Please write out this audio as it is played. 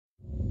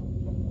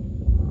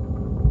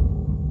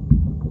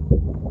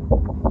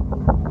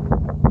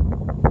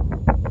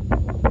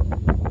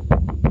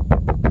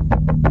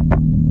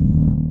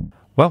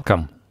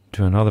Welcome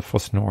to another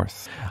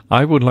foss-north.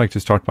 I would like to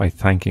start by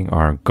thanking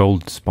our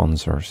gold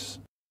sponsors,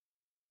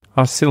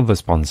 our silver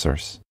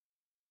sponsors,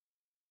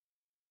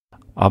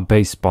 our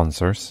base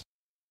sponsors,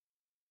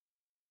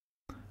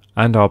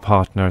 and our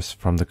partners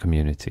from the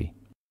community.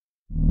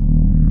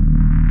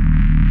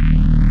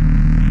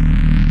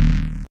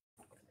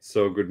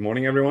 So good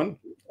morning, everyone.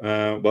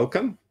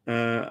 Welcome.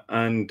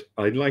 And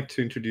I'd like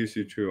to introduce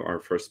you to our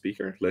first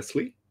speaker,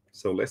 Leslie.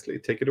 So Leslie,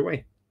 take it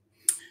away.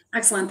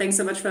 Excellent. Thanks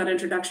so much for that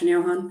introduction,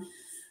 Johan.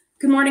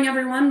 Good morning,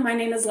 everyone. My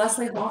name is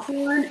Leslie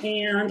Hawthorn,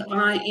 and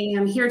I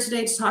am here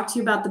today to talk to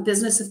you about the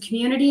business of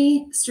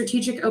community,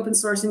 strategic open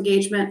source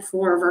engagement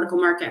for vertical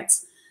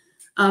markets.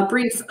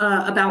 Brief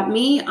about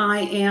me. I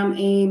am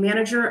a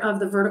manager of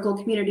the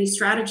vertical community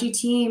strategy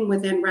team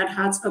within Red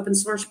Hat's open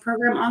source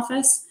program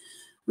office.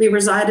 We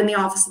reside in the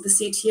office of the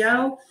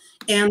CTO,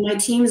 and my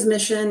team's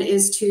mission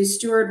is to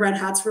steward Red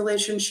Hat's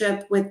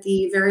relationship with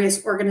the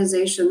various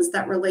organizations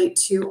that relate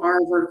to our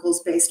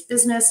verticals-based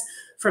business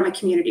from a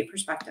community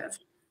perspective.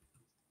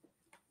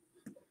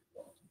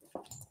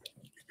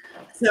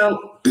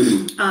 So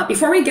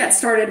before we get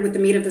started with the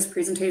meat of this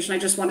presentation, I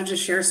just wanted to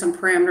share some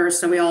parameters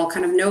so we all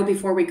kind of know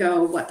before we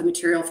go what the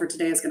material for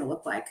today is going to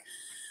look like.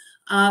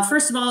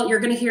 First of all, you're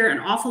going to hear an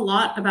awful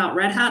lot about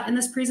Red Hat in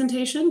this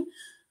presentation.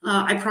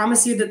 I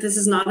promise you that this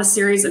is not a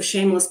series of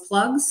shameless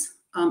plugs,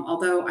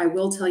 although I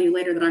will tell you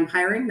later that I'm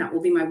hiring. That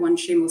will be my one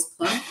shameless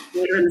plug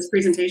later in this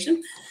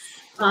presentation.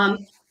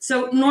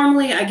 So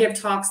normally I give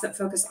talks that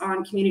focus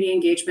on community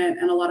engagement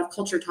and a lot of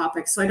culture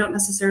topics, so I don't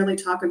necessarily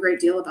talk a great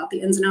deal about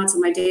the ins and outs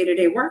of my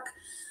day-to-day work.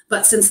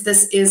 But since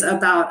this is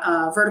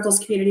about verticals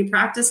community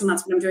practice, and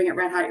that's what I'm doing at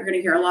Red Hat, you're going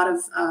to hear a lot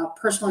of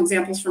personal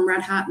examples from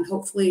Red Hat and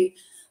hopefully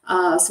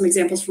some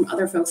examples from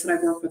other folks that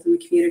I've worked with in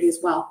the community as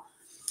well.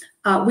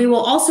 We will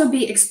also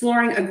be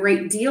exploring a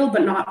great deal,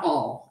 but not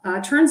all.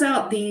 Turns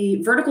out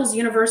the verticals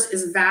universe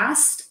is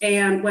vast,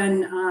 and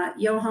when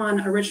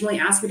Johan originally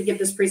asked me to give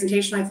this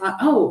presentation, I thought,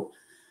 oh,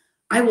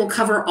 I will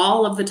cover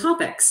all of the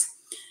topics.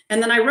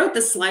 And then I wrote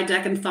this slide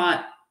deck and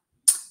thought,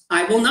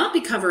 I will not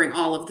be covering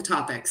all of the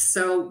topics.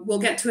 So we'll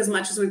get to as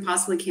much as we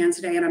possibly can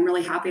today, and I'm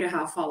really happy to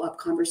have follow-up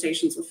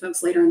conversations with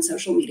folks later in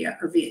social media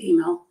or via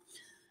email.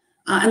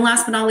 And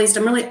last but not least,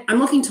 I'm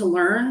looking to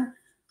learn.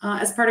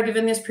 As part of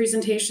giving this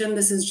presentation,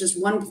 this is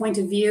just one point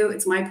of view.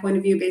 It's my point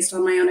of view based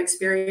on my own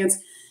experience.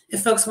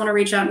 If folks want to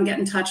reach out and get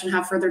in touch and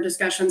have further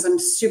discussions, I'm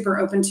super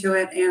open to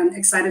it and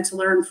excited to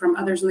learn from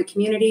others in the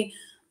community.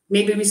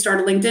 Maybe we start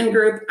a LinkedIn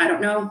group. I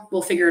don't know.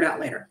 We'll figure it out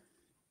later.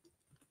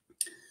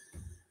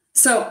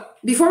 So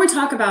before we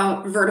talk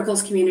about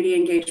verticals community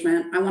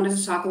engagement, I wanted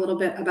to talk a little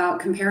bit about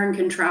compare and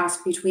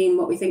contrast between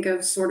what we think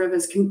of sort of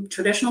as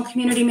traditional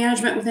community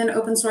management within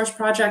open source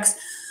projects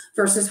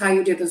versus how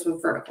you do this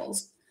with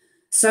verticals.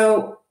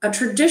 So a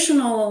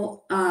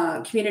traditional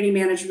community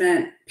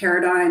management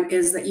paradigm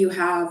is that you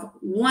have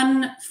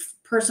one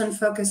person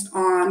focused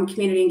on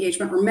community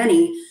engagement, or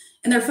many,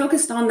 and they're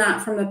focused on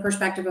that from the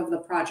perspective of the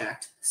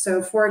project.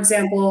 So for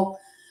example,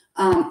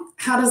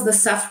 how does the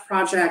Ceph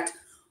project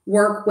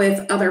work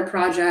with other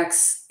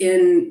projects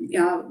in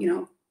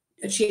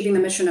achieving the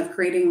mission of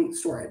creating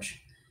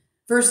storage?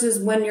 Versus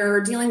when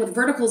you're dealing with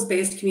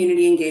verticals-based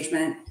community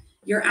engagement,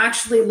 you're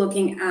actually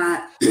looking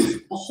at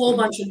a whole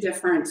bunch of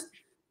different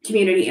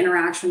community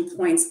interaction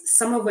points,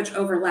 some of which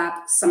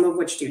overlap, some of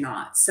which do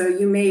not. So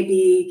you may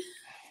be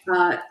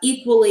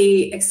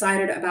equally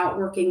excited about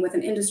working with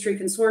an industry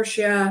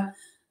consortia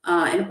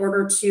in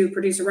order to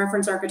produce a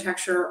reference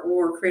architecture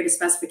or create a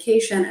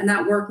specification, and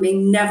that work may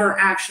never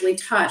actually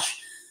touch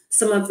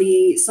some of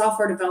the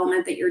software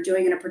development that you're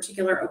doing in a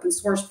particular open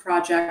source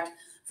project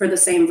for the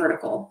same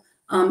vertical.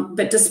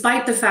 But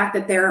despite the fact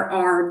that there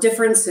are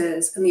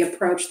differences in the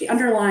approach, the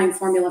underlying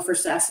formula for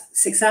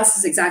success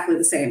is exactly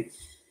the same.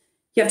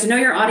 You have to know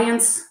your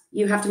audience,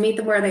 you have to meet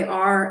them where they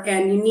are,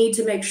 and you need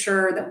to make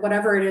sure that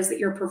whatever it is that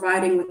you're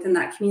providing within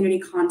that community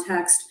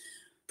context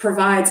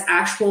provides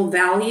actual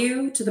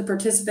value to the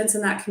participants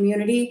in that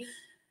community,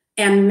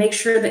 and make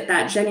sure that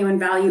that genuine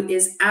value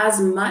is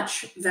as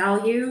much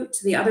value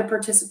to the other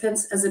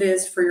participants as it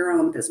is for your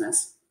own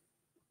business.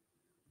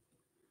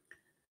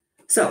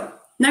 So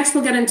next,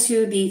 we'll get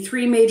into the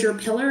three major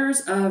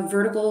pillars of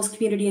verticals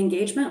community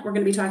engagement. We're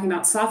going to be talking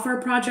about software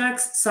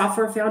projects,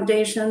 software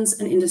foundations,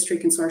 and industry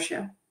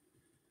consortia.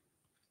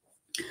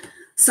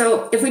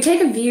 So if we take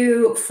a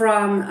view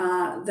from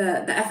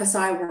the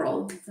FSI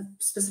world,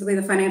 specifically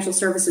the financial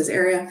services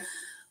area,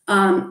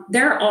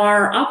 there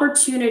are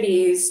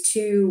opportunities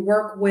to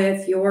work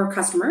with your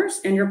customers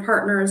and your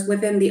partners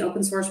within the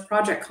open source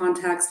project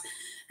context,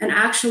 and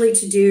actually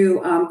to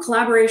do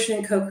collaboration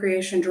and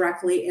co-creation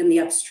directly in the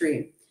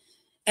upstream.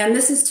 And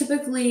this is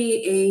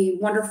typically a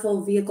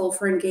wonderful vehicle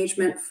for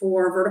engagement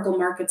for vertical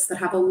markets that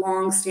have a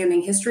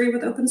long-standing history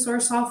with open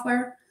source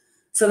software.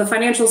 So the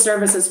financial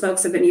services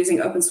folks have been using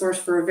open source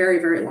for a very,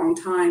 very long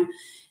time.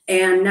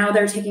 And now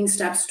they're taking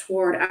steps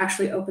toward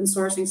actually open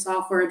sourcing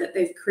software that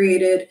they've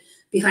created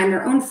behind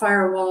their own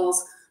firewalls,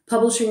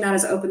 publishing that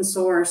as open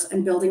source,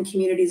 and building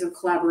communities of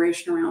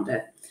collaboration around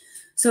it.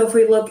 So if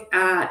we look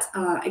at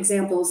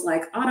examples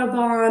like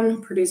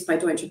Autobahn, produced by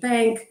Deutsche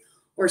Bank,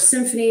 or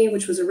Symphony,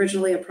 which was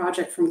originally a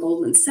project from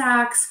Goldman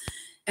Sachs,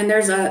 and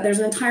there's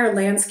an entire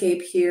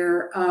landscape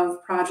here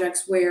of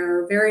projects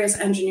where various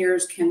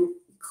engineers can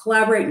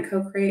collaborate and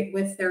co-create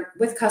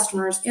with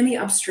customers in the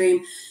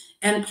upstream.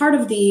 And part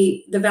of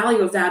the value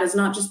of that is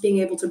not just being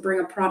able to bring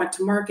a product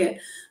to market,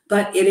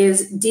 but it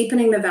is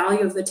deepening the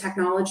value of the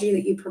technology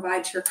that you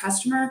provide to your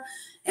customer,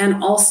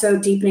 and also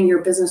deepening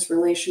your business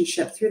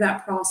relationship through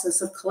that process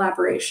of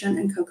collaboration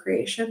and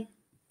co-creation.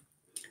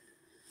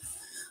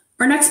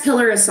 Our next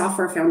pillar is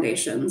software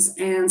foundations,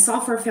 and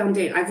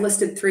I've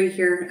listed 3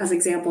 here as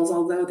examples,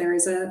 although there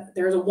is a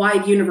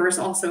wide universe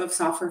also of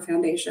software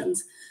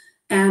foundations.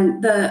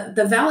 And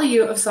the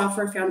value of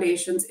software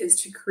foundations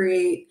is to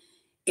create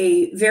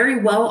a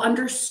very well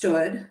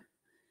understood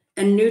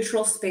and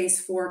neutral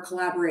space for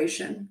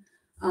collaboration.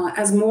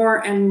 As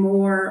more and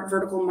more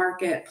vertical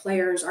market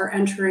players are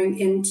entering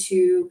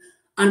into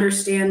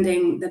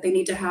understanding that they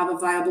need to have a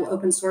viable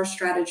open source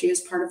strategy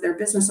as part of their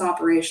business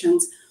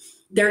operations,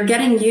 they're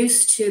getting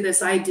used to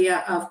this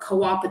idea of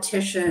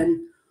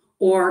co-opetition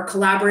or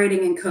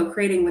collaborating and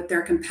co-creating with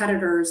their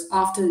competitors,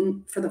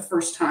 often for the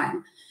first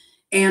time.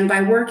 And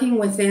by working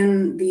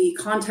within the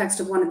context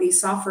of one of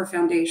these software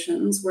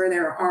foundations, where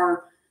there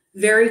are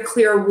very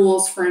clear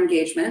rules for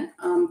engagement,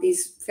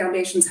 these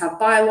foundations have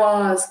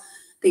bylaws.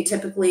 They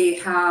typically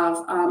have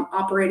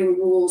operating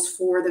rules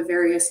for the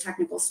various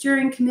technical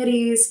steering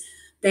committees.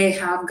 They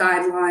have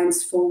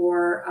guidelines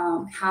for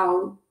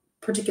how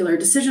particular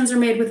decisions are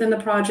made within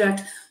the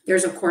project.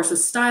 There's, of course, a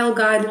style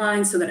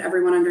guideline so that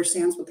everyone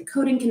understands what the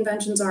coding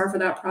conventions are for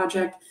that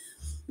project.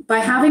 By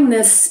having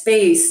this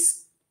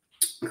space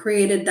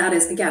created that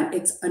is, again,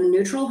 it's a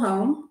neutral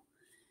home.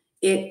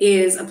 It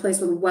is a place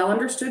with well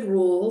understood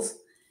rules.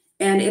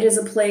 And it is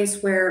a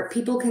place where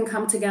people can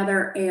come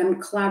together and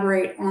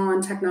collaborate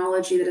on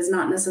technology that is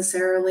not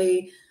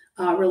necessarily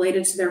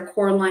related to their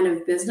core line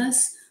of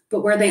business,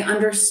 but where they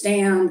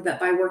understand that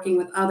by working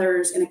with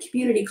others in a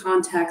community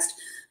context,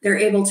 they're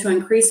able to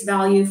increase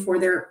value for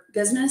their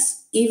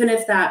business. Even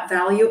if that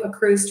value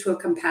accrues to a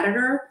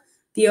competitor,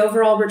 the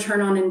overall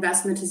return on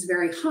investment is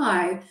very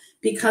high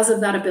because of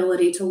that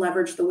ability to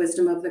leverage the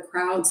wisdom of the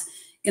crowds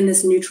in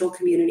this neutral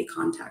community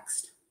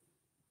context.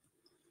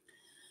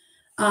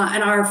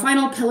 And our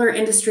final pillar,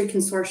 industry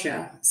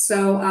consortia.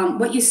 So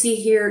what you see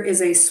here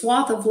is a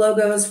swath of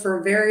logos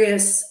for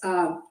various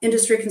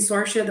industry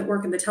consortia that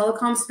work in the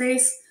telecom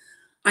space.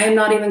 I am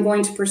not even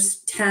going to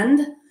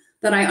pretend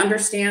that I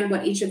understand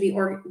what each of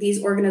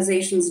these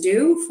organizations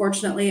do.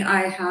 Fortunately,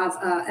 I have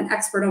an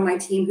expert on my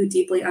team who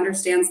deeply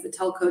understands the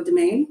telco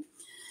domain.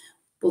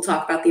 We'll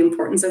talk about the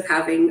importance of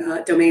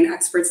having domain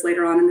experts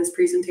later on in this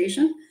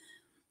presentation.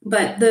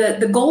 But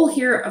the goal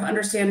here of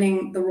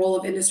understanding the role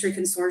of industry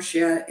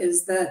consortia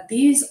is that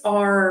these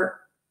are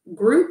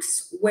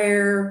groups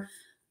where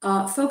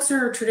folks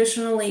are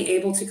traditionally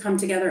able to come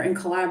together and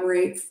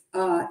collaborate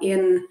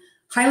in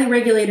highly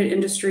regulated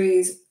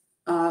industries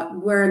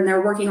where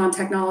they're working on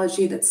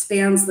technology that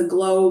spans the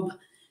globe,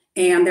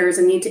 and there's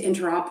a need to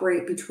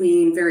interoperate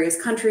between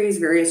various countries,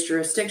 various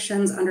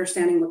jurisdictions,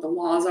 understanding what the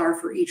laws are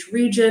for each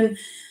region.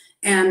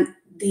 And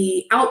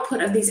the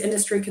output of these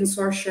industry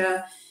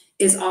consortia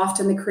is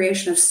often the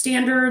creation of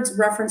standards,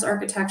 reference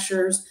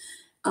architectures,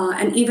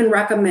 and even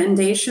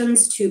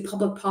recommendations to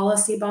public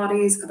policy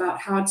bodies about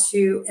how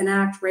to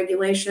enact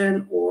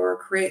regulation or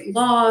create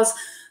laws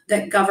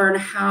that govern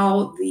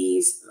how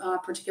these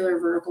particular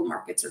vertical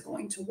markets are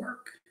going to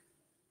work.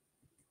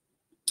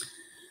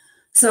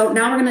 So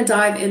now we're going to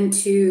dive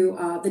into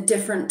the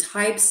different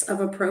types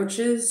of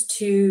approaches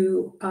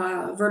to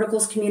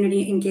verticals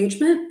community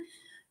engagement.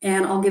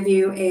 And I'll give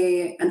you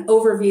an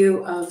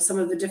overview of some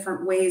of the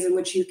different ways in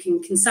which you can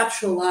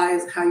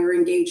conceptualize how you're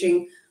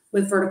engaging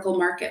with vertical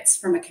markets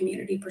from a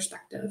community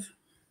perspective.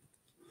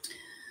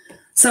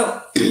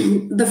 So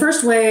the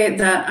first way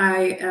that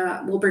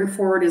I will bring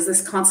forward is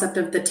this concept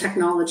of the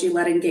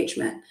technology-led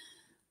engagement.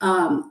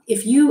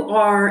 If you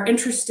are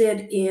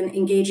interested in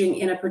engaging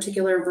in a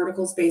particular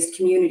verticals-based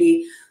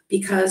community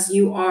because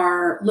you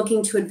are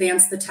looking to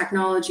advance the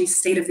technology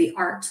state of the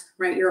art,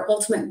 right? Your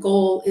ultimate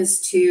goal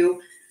is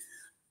to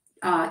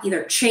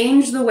either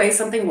change the way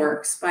something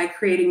works by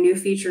creating new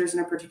features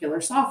in a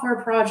particular software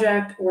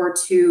project, or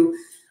to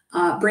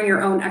bring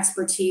your own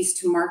expertise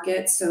to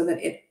market so that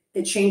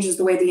it changes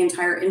the way the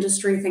entire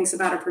industry thinks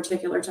about a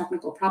particular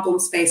technical problem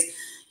space.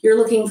 You're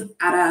looking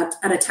at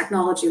a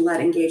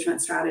technology-led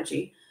engagement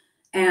strategy.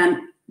 And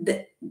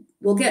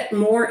we'll get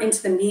more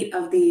into the meat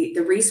of the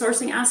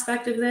resourcing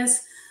aspect of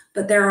this,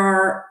 but there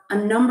are a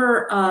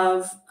number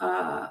of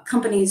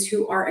companies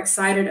who are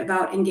excited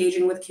about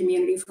engaging with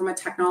community from a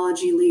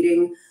technology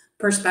leading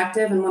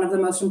perspective. And one of the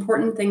most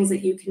important things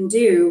that you can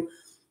do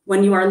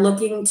when you are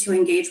looking to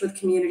engage with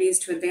communities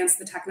to advance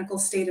the technical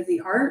state of the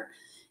art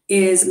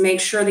is make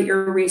sure that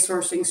your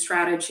resourcing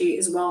strategy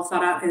is well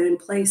thought out and in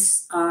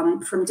place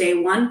from day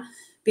one,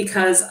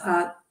 because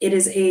it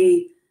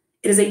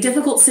It is a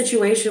difficult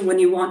situation when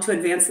you want to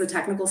advance the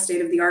technical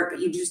state of the art,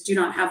 but you just do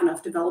not have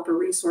enough developer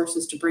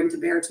resources to bring to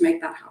bear to make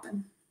that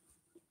happen.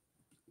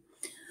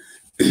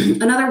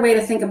 Another way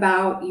to think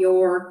about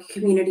your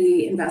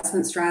community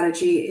investment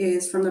strategy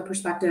is from the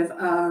perspective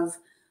of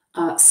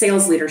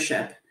sales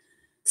leadership.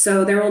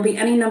 So there will be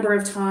any number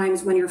of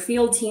times when your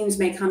field teams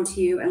may come to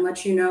you and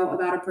let you know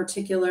about a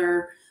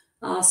particular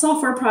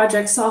software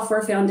project,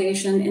 software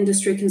foundation,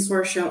 industry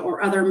consortia,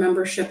 or other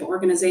membership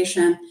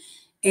organization.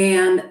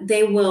 And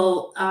they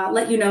will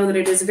let you know that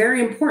it is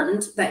very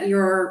important that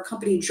your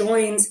company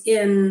joins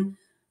in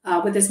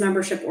with this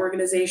membership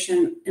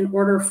organization in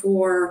order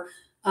for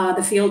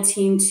the field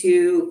team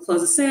to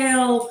close a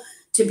sale,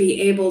 to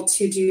be able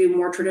to do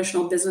more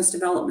traditional business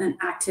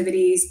development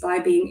activities by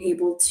being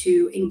able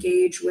to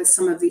engage with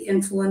some of the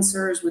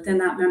influencers within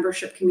that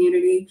membership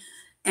community.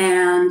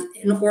 And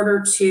in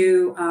order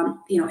to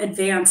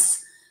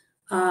advance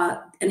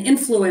and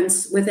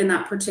influence within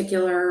that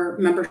particular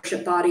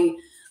membership body,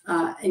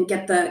 and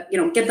get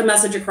the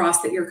message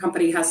across that your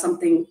company has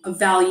something of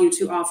value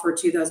to offer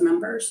to those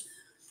members.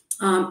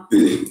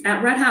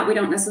 At Red Hat, we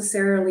don't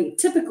necessarily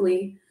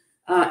typically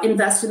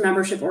invest in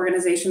membership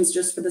organizations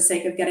just for the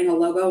sake of getting a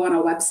logo on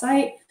a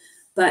website,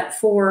 but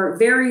for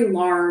very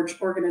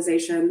large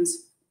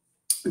organizations,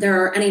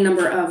 there are any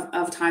number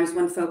of times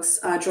when folks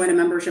join a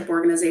membership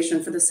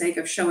organization for the sake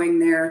of showing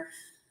their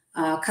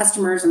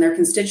customers and their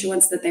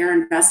constituents that they are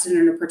invested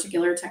in a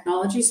particular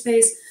technology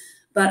space.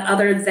 But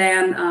other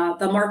than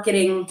the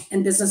marketing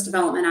and business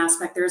development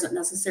aspect, there isn't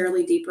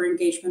necessarily deeper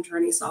engagement or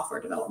any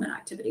software development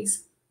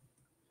activities.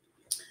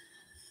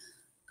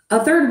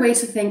 A third way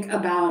to think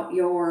about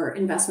your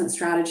investment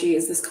strategy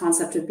is this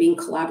concept of being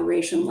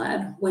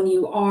collaboration-led. When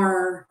you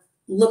are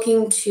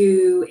looking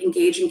to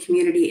engage in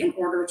community in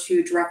order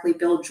to directly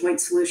build joint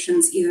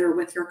solutions, either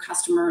with your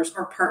customers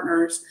or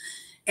partners,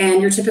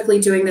 and you're typically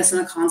doing this in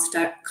a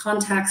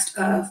context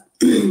of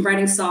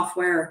writing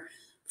software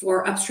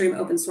for upstream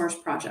open source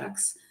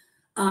projects.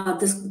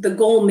 The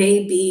goal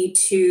may be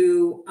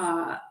to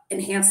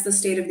enhance the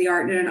state of the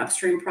art in an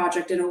upstream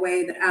project in a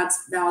way that adds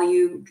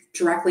value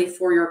directly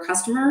for your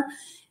customer,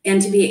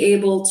 and to be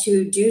able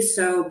to do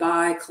so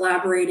by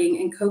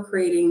collaborating and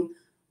co-creating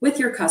with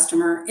your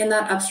customer in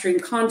that upstream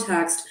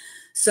context,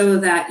 so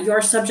that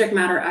your subject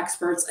matter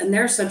experts and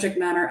their subject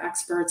matter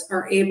experts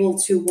are able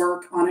to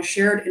work on a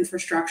shared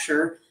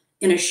infrastructure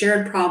in a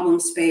shared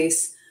problem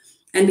space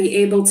and be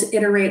able to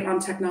iterate on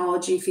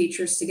technology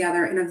features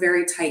together in a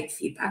very tight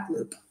feedback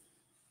loop.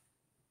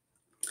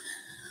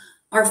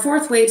 Our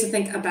fourth way to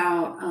think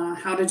about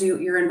how to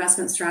do your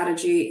investment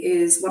strategy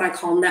is what I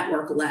call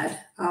network-led,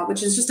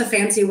 which is just a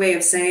fancy way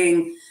of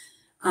saying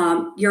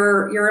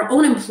your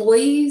own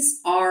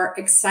employees are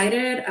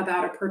excited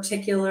about a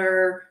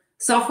particular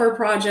software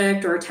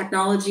project or a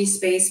technology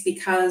space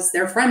because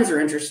their friends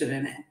are interested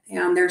in it,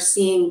 and they're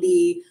seeing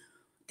the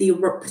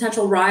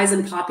potential rise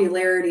in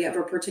popularity of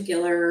a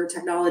particular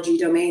technology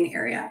domain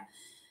area.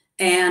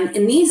 And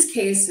in these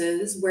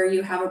cases, where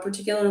you have a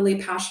particularly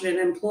passionate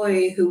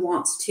employee who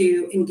wants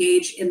to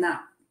engage in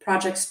that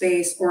project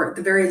space, or at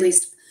the very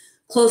least,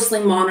 closely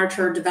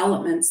monitor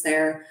developments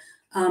there,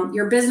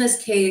 your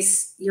business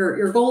case,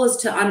 your goal is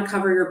to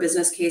uncover your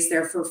business case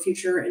there for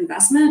future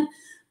investment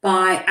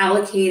by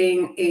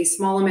allocating a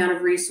small amount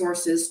of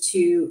resources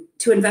to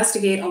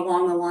investigate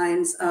along the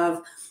lines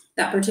of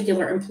that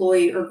particular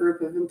employee or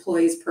group of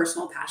employees'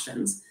 personal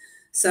passions.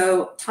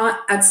 So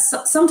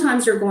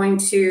sometimes you're going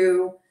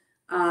to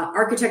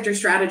architect your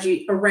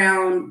strategy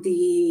around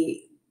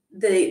the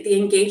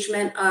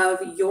engagement of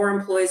your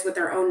employees with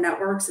their own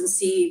networks and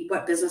see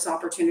what business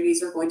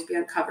opportunities are going to be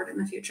uncovered in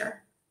the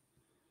future.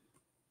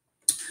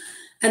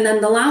 And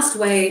then the last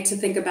way to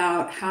think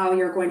about how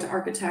you're going to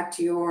architect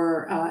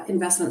your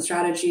investment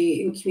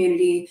strategy in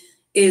community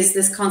is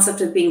this concept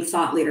of being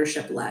thought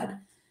leadership led.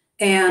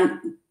 And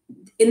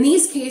in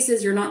these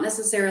cases, you're not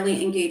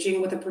necessarily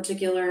engaging with a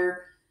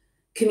particular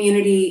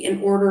community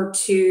in order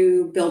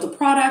to build a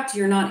product.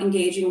 You're not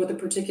engaging with a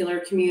particular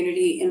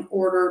community in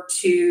order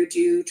to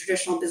do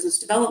traditional business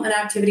development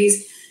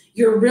activities.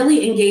 You're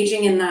really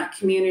engaging in that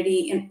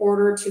community in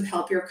order to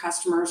help your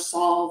customers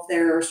solve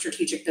their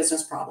strategic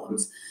business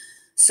problems.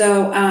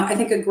 So I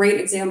think a great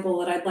example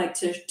that I'd like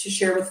to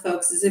share with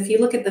folks is if you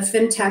look at the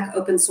FinTech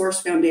Open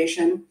Source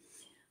Foundation.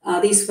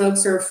 These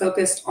folks are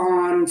focused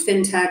on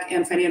fintech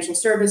and financial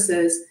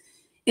services.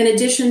 In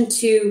addition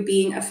to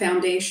being a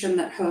foundation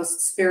that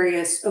hosts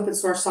various open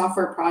source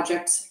software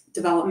project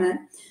development,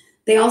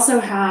 they also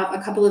have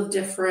a couple of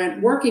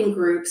different working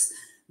groups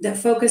that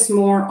focus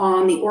more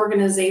on the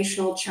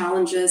organizational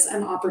challenges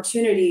and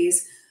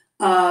opportunities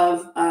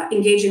of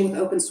engaging with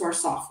open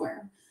source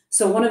software.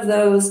 So one of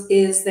those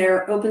is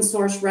their open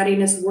source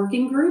readiness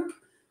working group,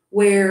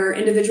 where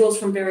individuals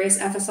from various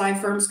FSI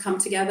firms come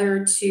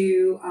together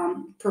to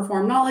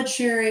perform knowledge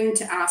sharing,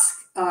 to ask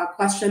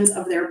questions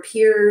of their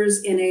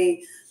peers in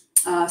a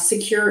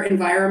secure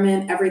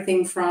environment,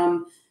 everything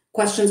from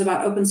questions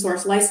about open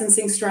source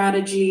licensing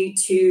strategy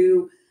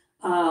to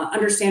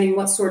understanding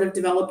what sort of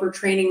developer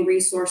training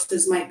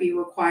resources might be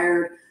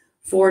required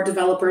for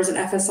developers and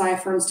FSI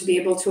firms to be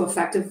able to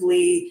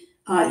effectively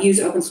use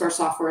open source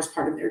software as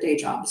part of their day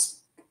jobs.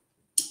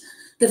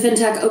 The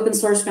FinTech Open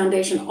Source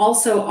Foundation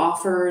also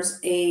offers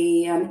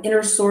an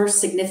inner source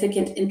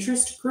significant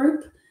interest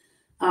group.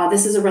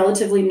 This is a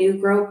relatively new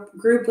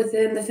group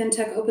within the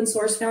FinTech Open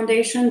Source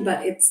Foundation,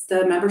 but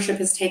the membership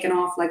has taken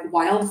off like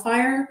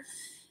wildfire.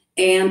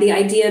 And the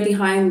idea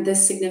behind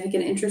this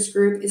significant interest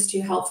group is to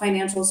help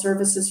financial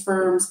services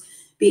firms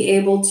be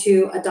able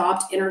to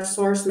adopt inner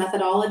source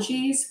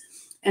methodologies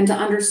and to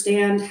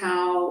understand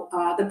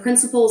how the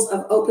principles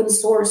of open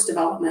source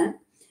development,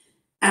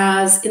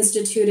 as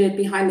instituted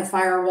behind the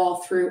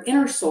firewall through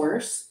inner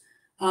source,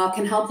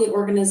 can help the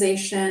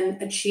organization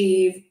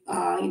achieve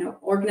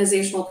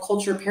organizational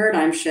culture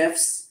paradigm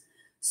shifts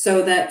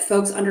so that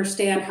folks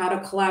understand how to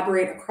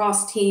collaborate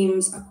across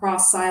teams,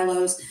 across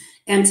silos,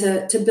 and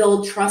to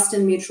build trust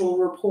and mutual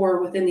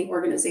rapport within the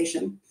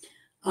organization.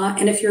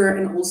 And if you're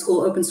an old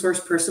school open source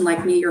person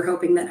like me, you're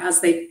hoping that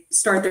as they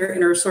start their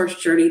inner source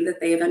journey,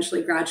 that they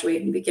eventually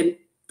graduate and begin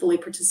fully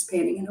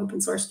participating in open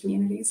source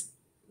communities.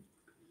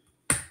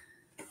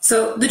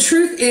 So the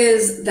truth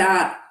is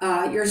that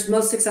your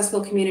most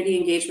successful community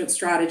engagement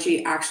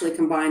strategy actually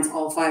combines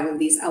all 5 of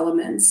these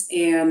elements.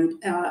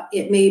 And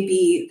it may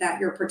be that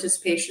your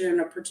participation in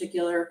a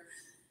particular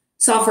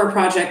software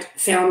project,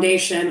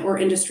 foundation, or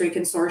industry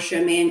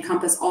consortium may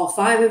encompass all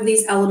 5 of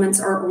these elements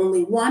or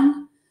only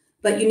one,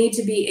 but you need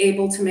to be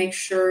able to make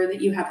sure that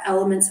you have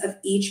elements of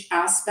each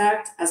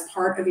aspect as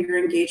part of your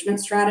engagement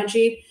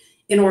strategy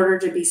in order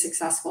to be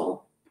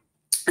successful.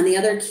 And the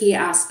other key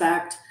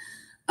aspect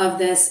of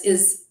this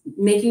is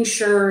making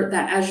sure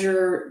that as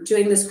you're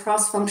doing this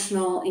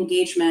cross-functional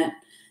engagement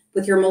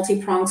with your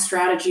multi-pronged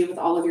strategy with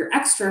all of your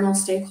external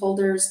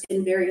stakeholders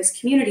in various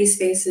community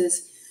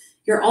spaces,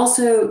 you're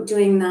also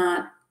doing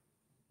that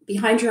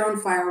behind your own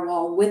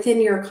firewall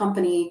within your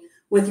company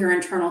with your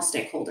internal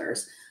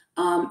stakeholders.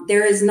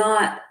 There is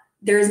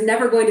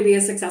never going to be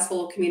a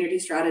successful community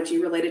strategy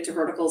related to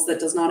verticals that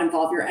does not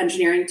involve your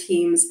engineering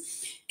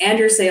teams and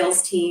your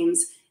sales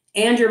teams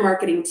and your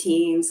marketing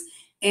teams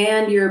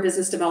and your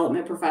business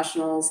development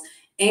professionals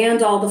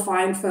and all the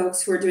fine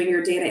folks who are doing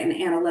your data and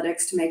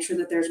analytics to make sure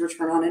that there's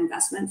return on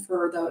investment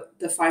for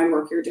the fine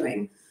work you're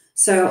doing.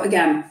 So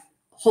again,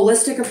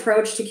 holistic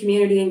approach to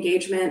community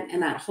engagement,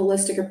 and that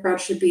holistic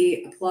approach should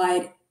be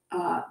applied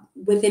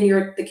within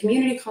the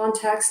community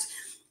context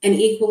and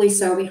equally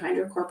so behind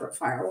your corporate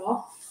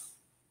firewall.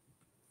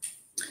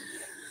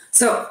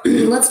 So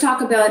let's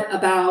talk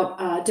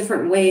about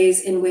different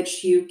ways in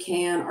which you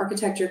can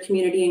architect your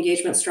community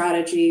engagement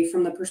strategy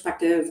from the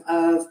perspective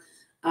of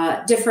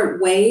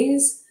different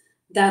ways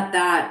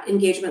that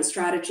engagement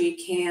strategy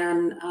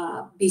can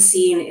be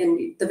seen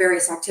in the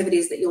various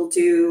activities that you'll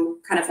do,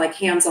 kind of like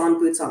hands-on,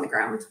 boots on the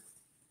ground.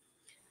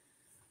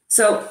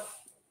 So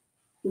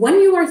when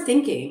you are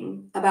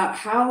thinking about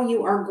how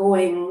you are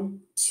going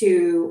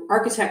to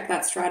architect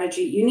that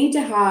strategy, you need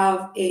to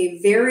have a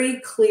very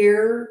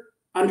clear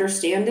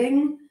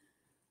understanding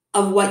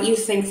of what you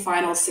think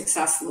final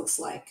success looks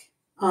like.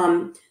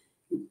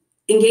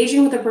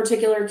 Engaging with a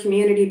particular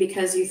community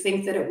because you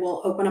think that it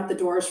will open up the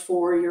doors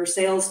for your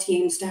sales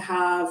teams to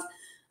have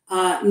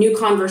new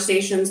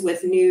conversations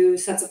with new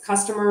sets of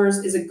customers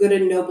is a good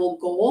and noble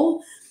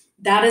goal.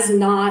 That is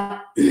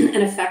not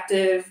an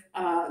effective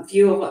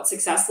view of what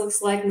success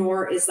looks like,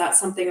 nor is that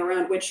something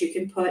around which you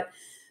can put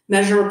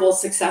measurable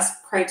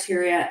success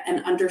criteria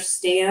and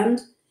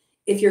understand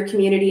if your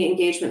community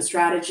engagement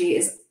strategy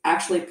is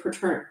actually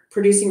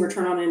producing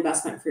return on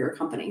investment for your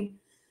company.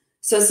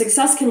 So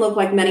success can look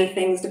like many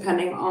things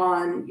depending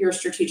on your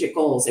strategic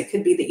goals. It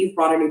could be that you've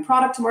brought a new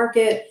product to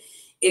market.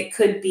 It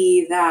could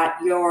be that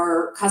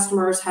your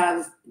customers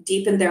have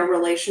deepened their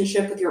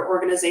relationship with your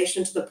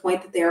organization to the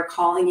point that they are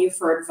calling you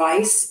for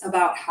advice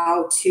about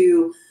how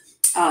to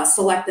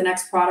select the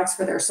next products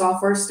for their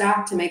software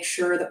stack to make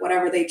sure that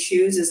whatever they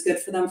choose is good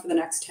for them for the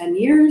next 10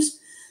 years.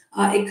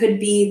 It could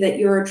be that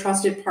you're a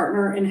trusted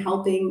partner in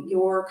helping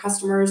your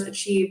customers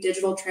achieve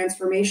digital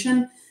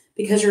transformation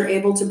because you're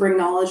able to bring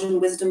knowledge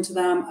and wisdom to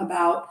them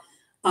about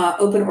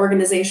open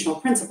organizational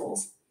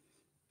principles.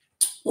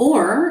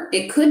 Or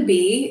it could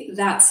be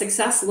that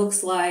success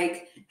looks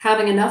like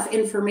having enough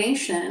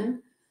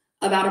information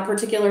about a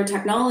particular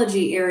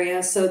technology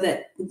area so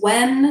that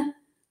when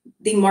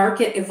the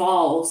market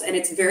evolves and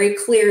it's very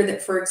clear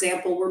that, for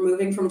example, we're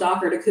moving from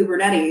Docker to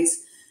Kubernetes,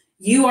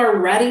 you are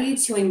ready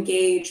to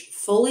engage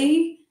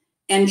fully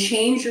and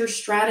change your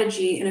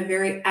strategy in a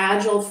very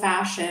agile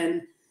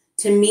fashion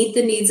to meet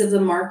the needs of the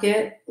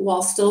market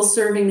while still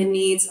serving the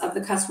needs of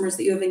the customers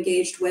that you have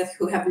engaged with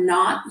who have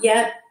not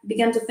yet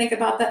begun to think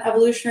about that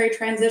evolutionary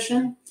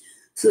transition,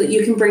 so that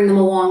you can bring them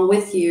along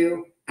with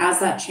you as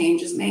that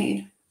change is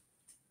made.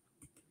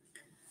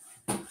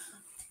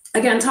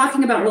 Again,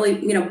 talking about really,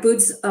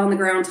 boots on the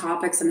ground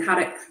topics and how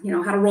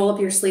to roll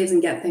up your sleeves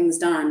and get things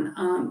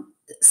done.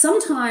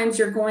 Sometimes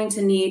you're going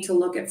to need to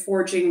look at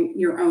forging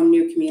your own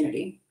new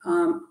community.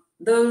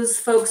 Those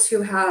folks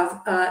who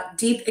have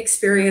deep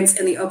experience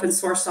in the open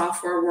source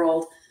software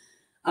world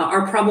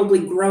are probably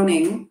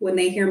groaning when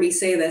they hear me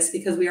say this,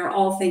 because we are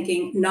all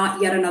thinking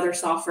not yet another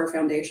software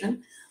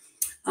foundation.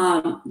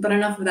 But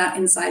enough of that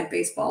inside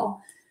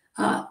baseball.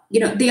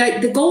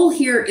 The goal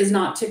here is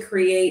not to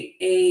create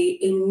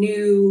a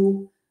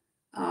new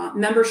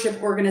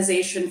membership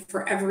organization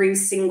for every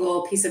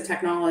single piece of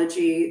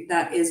technology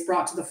that is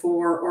brought to the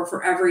fore, or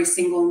for every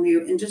single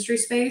new industry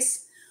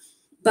space.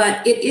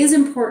 But it is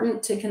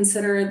important to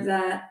consider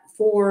that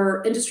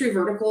for industry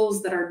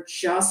verticals that are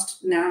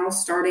just now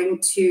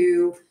starting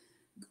to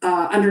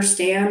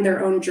understand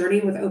their own journey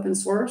with open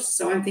source.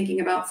 So I'm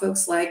thinking about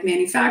folks like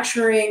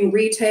manufacturing,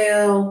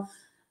 retail,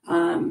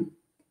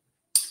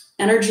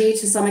 energy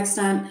to some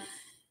extent.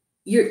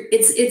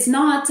 It's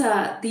not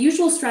the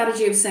usual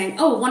strategy of saying,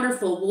 oh,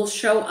 wonderful, we'll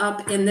show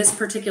up in this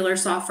particular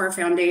software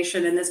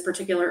foundation, in this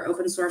particular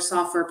open source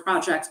software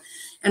project,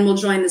 and we'll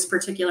join this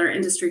particular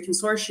industry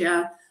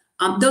consortia.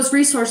 Those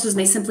resources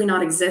may simply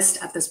not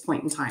exist at this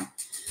point in time.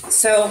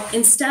 So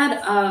instead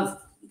of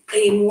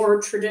a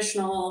more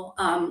traditional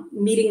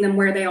meeting them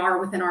where they are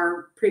within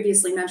our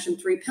previously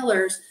mentioned 3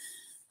 pillars,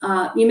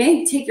 you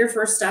may take your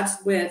first steps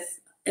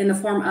in the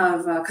form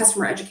of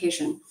customer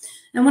education.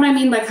 And what I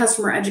mean by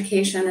customer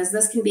education is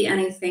this can be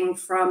anything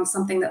from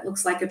something that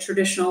looks like a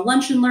traditional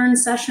lunch and learn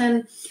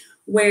session,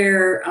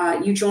 where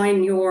you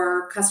join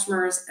your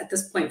customers at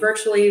this point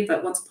virtually,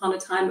 but once upon a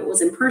time it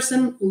was in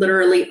person,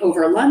 literally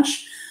over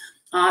lunch,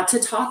 to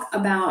talk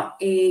about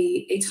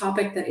a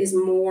topic that is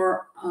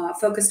more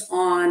focused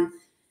on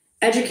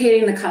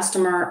educating the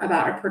customer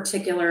about a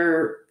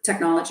particular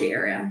technology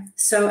area.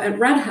 So at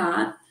Red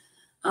Hat,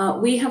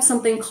 we have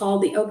something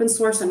called the Open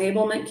Source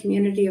Enablement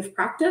Community of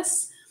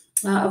Practice,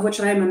 of which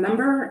I am a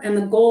member. And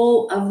the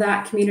goal of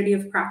that community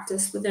of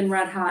practice within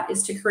Red Hat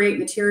is to create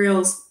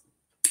materials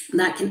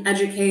that can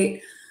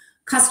educate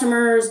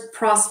customers,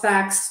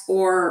 prospects,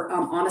 or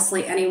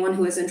honestly, anyone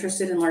who is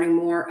interested in learning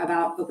more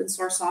about open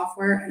source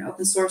software and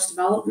open source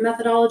development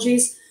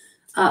methodologies,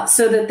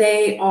 so that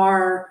they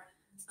are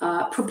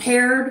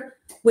prepared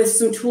with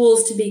some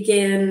tools to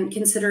begin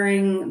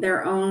considering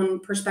their own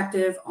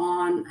perspective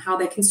on how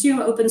they consume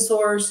open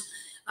source,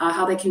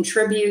 how they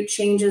contribute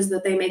changes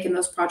that they make in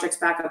those projects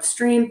back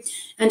upstream,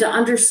 and to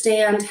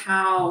understand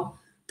how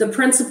the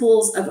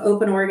principles of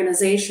open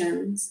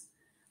organizations,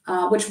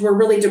 which were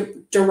really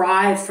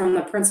derived from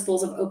the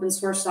principles of open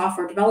source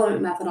software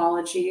development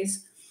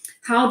methodologies,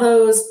 how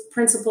those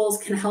principles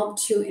can help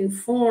to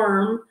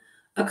inform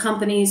a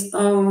company's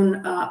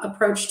own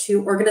approach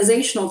to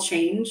organizational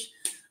change,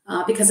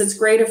 because it's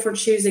great if we're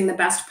choosing the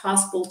best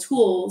possible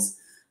tools,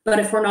 but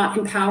if we're not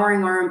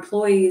empowering our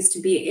employees to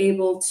be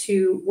able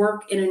to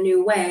work in a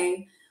new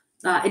way,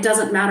 it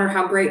doesn't matter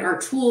how great our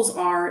tools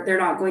are, they're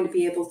not going to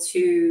be able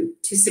to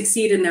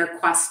succeed in their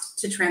quest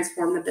to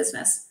transform the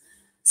business.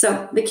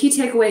 So the key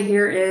takeaway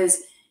here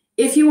is,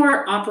 if you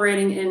are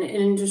operating in an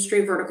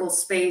industry vertical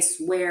space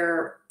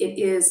where it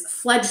is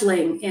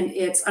fledgling in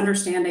its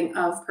understanding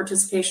of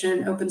participation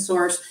in open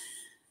source,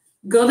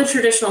 go the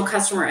traditional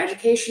customer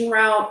education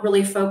route,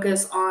 really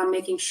focus on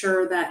making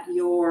sure that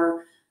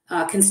your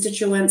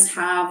constituents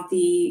have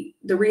the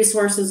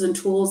resources and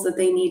tools that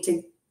they need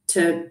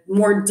to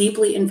more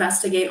deeply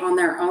investigate on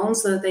their own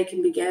so that they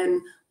can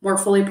begin more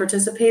fully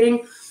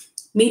participating.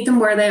 Meet them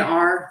where they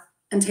are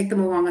and take them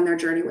along on their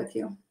journey with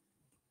you.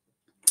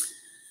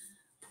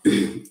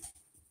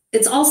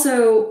 It's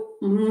also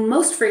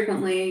most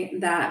frequently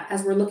that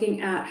as we're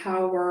looking at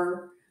how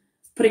we're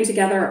putting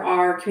together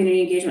our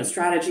community engagement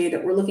strategy,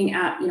 that we're looking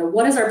at,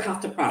 what is our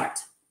path to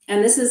product?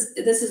 And this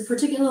is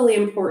particularly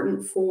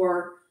important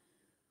for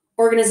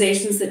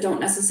organizations that don't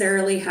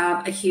necessarily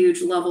have a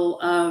huge level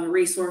of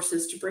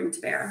resources to bring to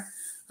bear.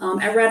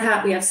 At Red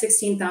Hat, we have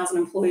 16,000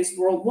 employees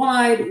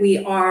worldwide. We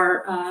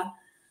are,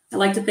 I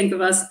like to think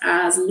of us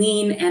as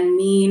lean and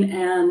mean,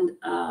 and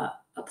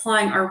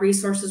applying our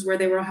resources where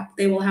they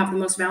will have the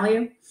most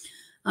value.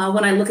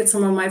 When I look at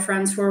some of my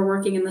friends who are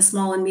working in the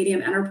small and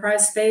medium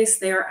enterprise space,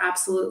 they are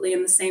absolutely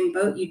in the same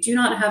boat. You do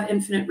not have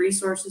infinite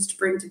resources to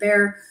bring to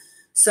bear.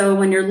 So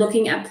when you're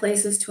looking at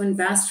places to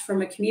invest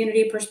from a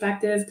community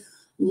perspective,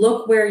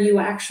 look where you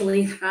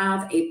actually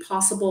have a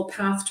possible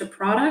path to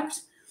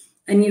product,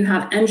 and you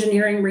have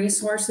engineering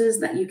resources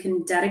that you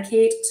can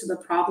dedicate to the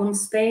problem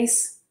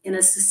space in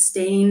a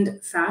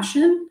sustained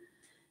fashion,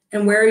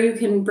 and where you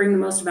can bring the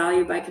most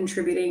value by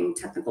contributing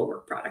technical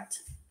work product.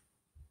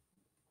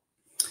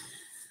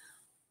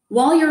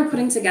 While you're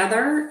putting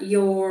together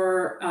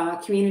your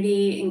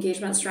community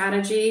engagement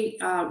strategy,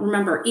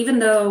 remember, even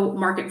though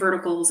market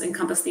verticals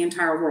encompass the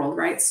entire world,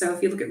 right? So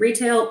if you look at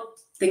retail,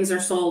 things are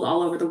sold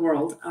all over the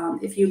world.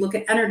 If you look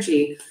at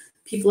energy,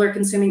 people are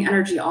consuming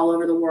energy all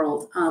over the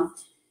world.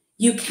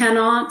 You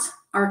cannot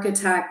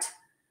architect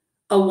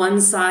a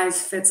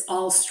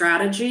one-size-fits-all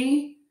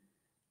strategy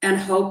and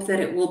hope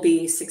that it will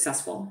be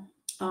successful.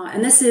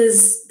 And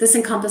this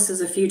encompasses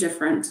a few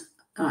different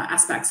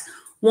aspects.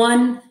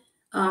 One,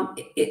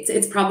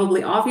 it's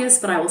probably obvious,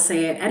 but I will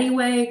say it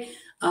anyway.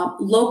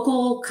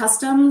 local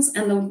customs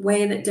and the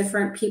way that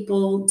different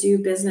people do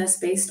business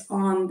based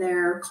on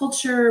their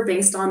culture,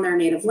 based on their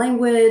native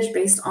language,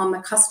 based on the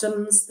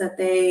customs that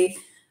they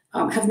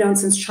have known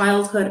since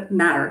childhood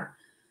matter.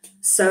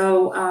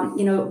 So,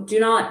 do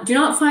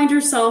not find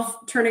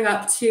yourself turning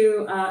up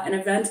to an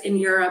event in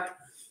Europe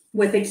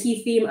with a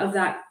key theme of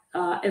that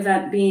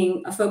event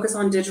being a focus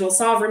on digital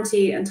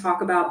sovereignty and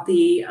talk about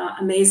the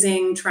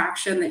amazing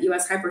traction that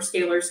US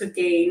hyperscalers have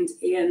gained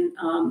in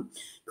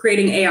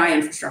creating AI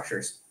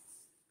infrastructures.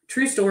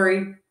 True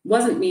story,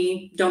 wasn't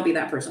me, don't be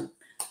that person.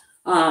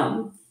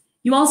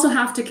 You also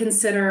have to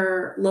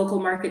consider local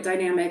market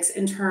dynamics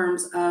in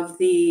terms of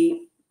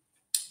the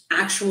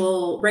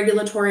actual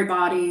regulatory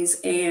bodies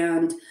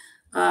and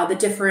the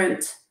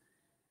different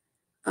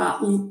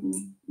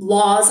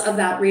laws of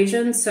that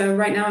region. So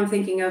right now I'm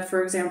thinking of,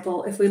 for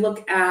example, if we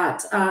look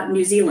at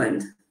New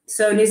Zealand.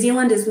 So New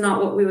Zealand is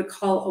not what we would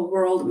call a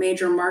world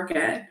major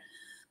market,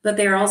 but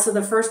they are also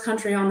the first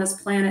country on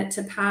this planet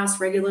to pass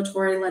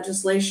regulatory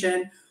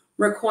legislation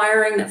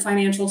requiring that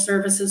financial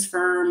services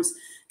firms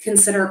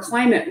consider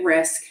climate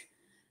risk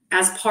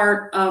as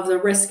part of the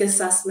risk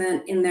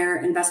assessment in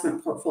their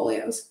investment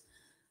portfolios.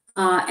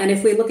 And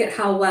if we look at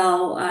how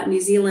well New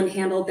Zealand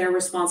handled their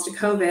response to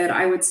COVID,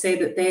 I would say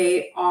that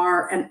they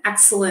are an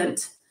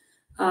excellent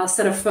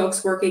set of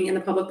folks working in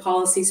the public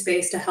policy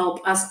space to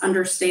help us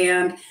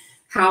understand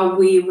how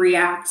we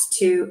react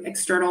to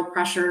external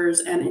pressures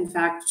and, in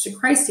fact, to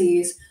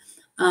crises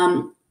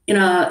in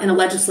a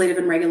legislative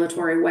and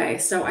regulatory way.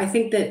 So I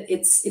think that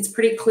it's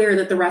pretty clear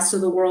that the rest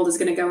of the world is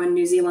going to go in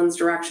New Zealand's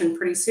direction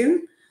pretty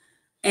soon.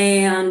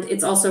 And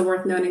it's also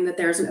worth noting that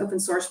there's an open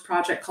source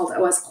project called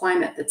OS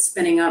Climate that's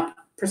spinning up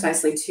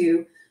precisely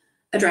to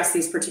address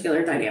these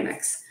particular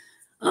dynamics.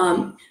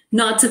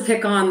 Not to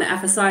pick on the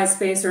FSI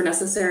space or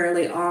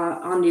necessarily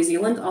on New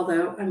Zealand,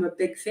 although I'm a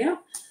big fan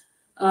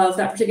of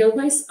that particular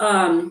place.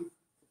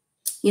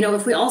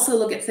 If we also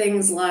look at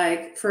things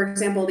like, for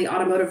example, the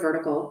automotive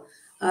vertical,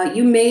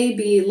 you may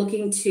be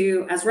looking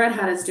to, as Red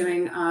Hat is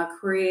doing,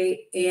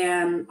 create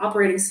an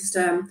operating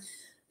system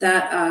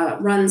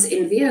that runs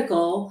in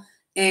vehicle.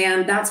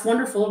 And that's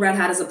wonderful. Red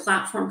Hat is a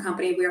platform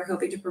company. We are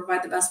hoping to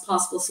provide the best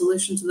possible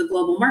solution to the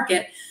global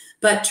market.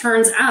 But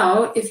turns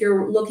out, if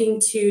you're looking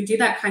to do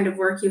that kind of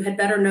work, you had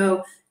better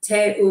know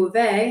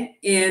TÜV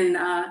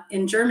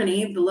in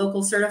Germany, the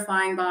local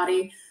certifying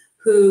body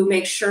who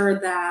makes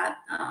sure that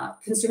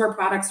consumer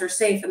products are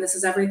safe. And this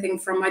is everything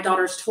from my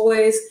daughter's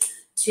toys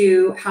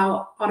to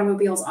how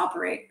automobiles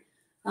operate.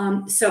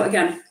 So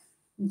again,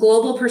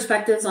 global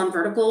perspectives on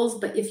verticals,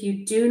 but if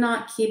you do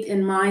not keep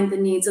in mind the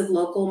needs of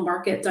local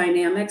market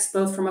dynamics,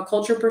 both from a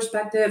culture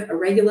perspective, a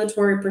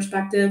regulatory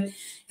perspective,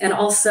 and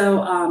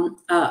also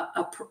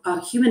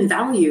a human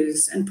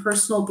values and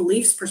personal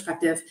beliefs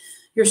perspective,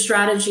 your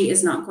strategy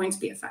is not going to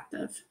be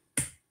effective.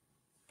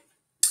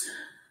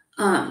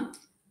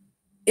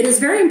 It is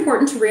very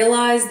important to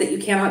realize that you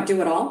cannot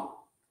do it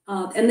all.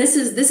 And this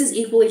is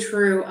equally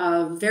true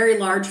of very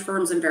large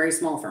firms and very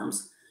small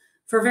firms.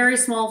 For very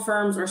small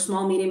firms or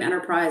small medium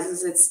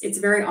enterprises, it's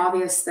very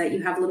obvious that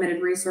you have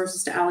limited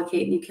resources to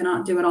allocate and you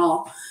cannot do it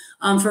all.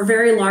 For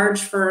very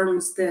large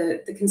firms,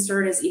 the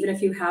concern is even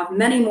if you have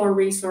many more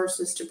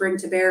resources to bring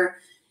to bear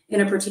in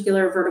a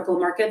particular vertical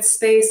market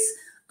space,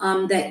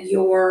 that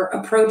your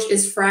approach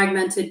is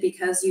fragmented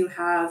because you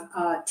have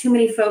too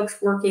many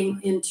folks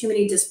working in too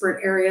many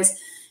disparate areas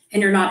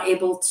and you're not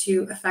able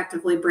to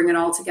effectively bring it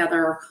all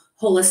together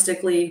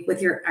holistically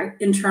with your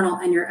internal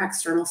and your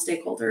external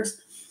stakeholders.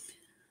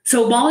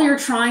 So while you're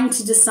trying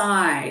to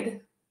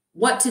decide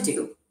what to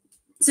do,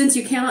 since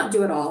you cannot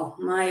do it all,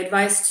 my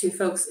advice to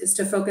folks is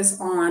to focus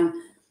on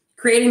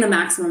creating the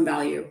maximum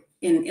value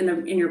in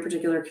your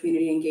particular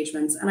community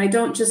engagements. And I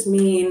don't just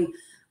mean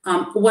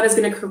what is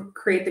going to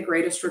create the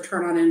greatest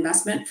return on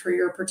investment for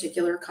your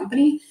particular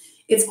company.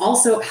 It's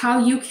also how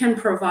you can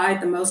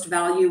provide the most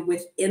value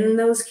within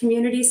those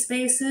community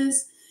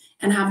spaces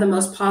and have the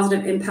most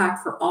positive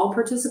impact for all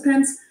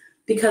participants,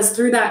 because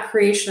through that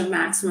creation of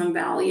maximum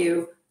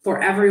value for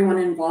everyone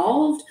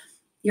involved,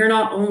 you're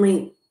not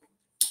only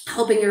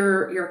helping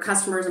your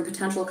customers and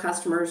potential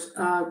customers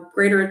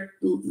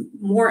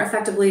more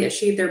effectively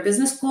achieve their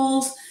business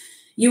goals,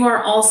 you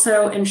are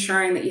also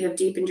ensuring that you have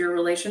deepened your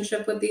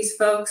relationship with these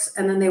folks,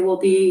 and then they will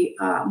be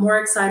more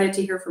excited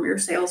to hear from your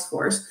sales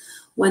force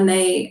when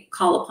they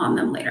call upon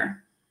them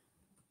later.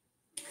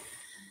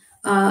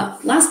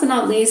 Last but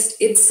not least,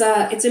 it's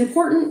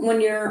important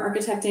when you're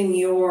architecting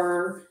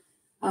your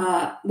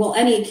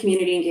any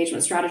community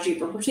engagement strategy,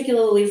 but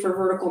particularly for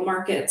vertical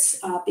markets,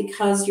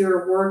 because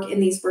your work in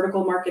these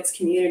vertical markets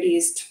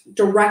communities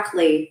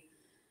directly,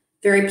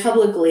 very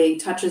publicly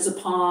touches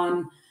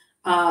upon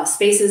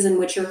spaces in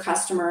which your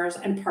customers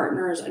and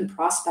partners and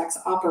prospects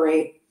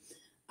operate,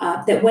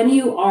 that when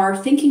you are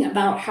thinking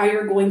about how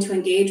you're going to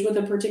engage with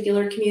a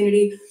particular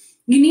community,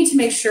 you need to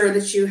make sure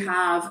that you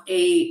have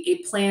a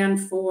plan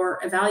for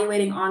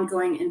evaluating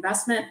ongoing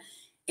investment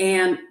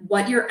and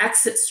what your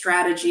exit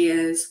strategy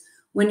is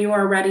when you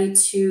are ready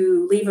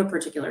to leave a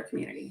particular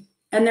community.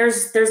 And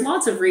there's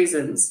lots of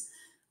reasons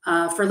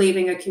for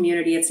leaving a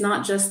community. It's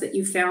not just that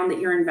you found that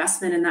your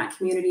investment in that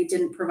community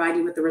didn't provide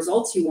you with the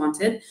results you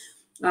wanted.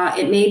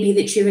 It may be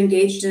that you've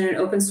engaged in an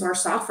open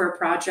source software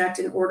project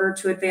in order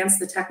to advance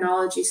the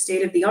technology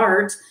state of the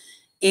art,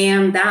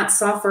 and that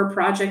software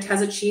project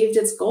has achieved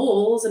its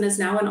goals and is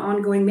now in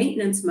ongoing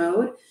maintenance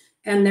mode,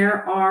 and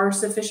there are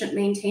sufficient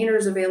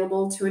maintainers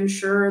available to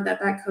ensure that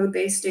that code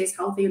base stays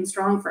healthy and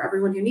strong for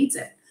everyone who needs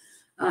it.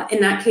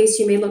 In that case,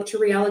 you may look to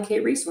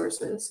reallocate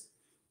resources.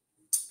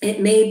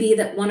 It may be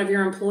that one of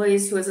your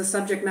employees who is a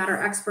subject matter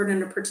expert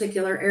in a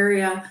particular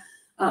area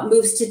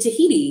moves to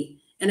Tahiti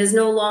and is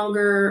no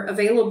longer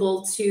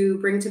available to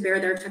bring to bear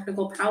their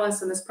technical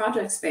prowess in this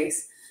project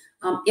space.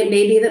 It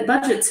may be that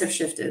budgets have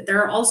shifted.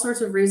 There are all sorts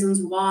of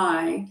reasons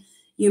why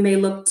you may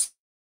look to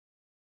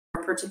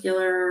a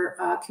particular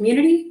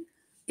community.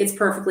 It's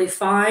perfectly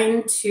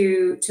fine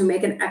to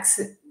make an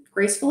exit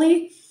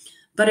gracefully,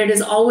 but it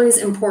is always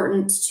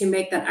important to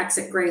make that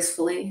exit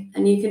gracefully.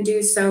 And you can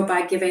do so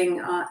by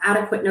giving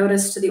adequate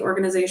notice to the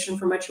organization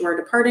from which you are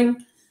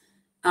departing.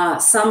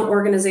 Some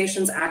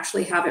organizations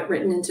actually have it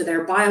written into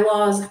their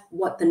bylaws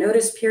what the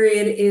notice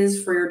period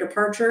is for your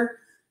departure.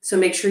 So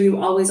make sure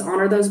you always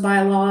honor those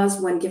bylaws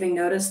when giving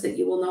notice that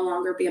you will no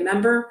longer be a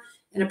member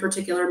in a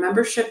particular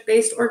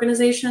membership-based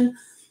organization.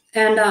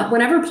 And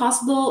whenever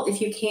possible,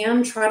 if you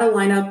can, try to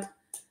line up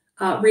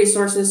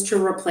resources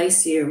to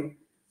replace you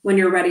when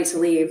you're ready to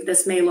leave.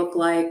 This may look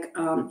like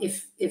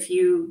if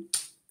you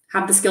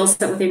have the skill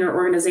set within your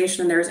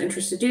organization and there's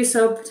interest to do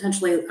so,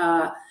 potentially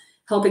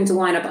helping to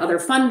line up other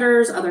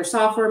funders, other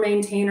software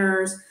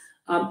maintainers,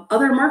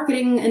 other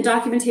marketing and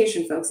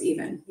documentation folks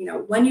even. You know,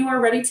 when you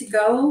are ready to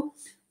go,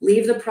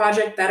 leave the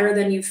project better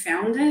than you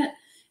found it,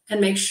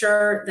 and make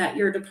sure that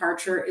your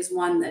departure is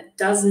one that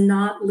does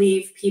not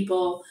leave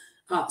people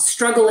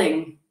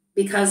struggling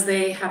because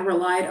they had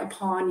relied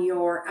upon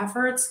your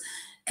efforts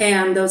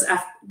and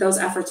those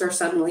efforts are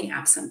suddenly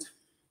absent.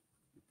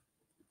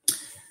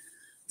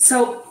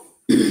 So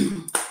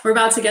we're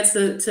about to get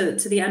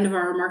to the end of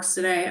our remarks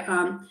today.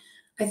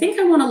 I think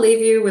I want to leave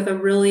you with a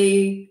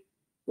really,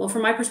 well,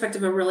 from my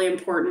perspective, a really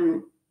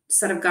important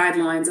set of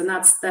guidelines, and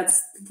that's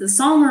the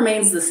song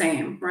remains the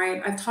same,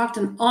 right? I've talked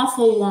an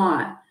awful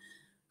lot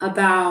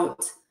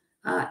about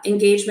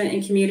engagement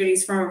in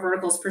communities from a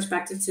verticals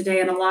perspective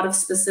today, and a lot of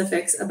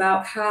specifics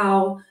about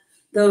how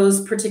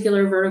those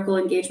particular vertical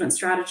engagement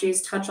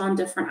strategies touch on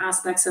different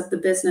aspects of the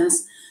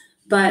business.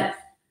 But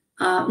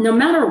no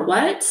matter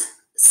what,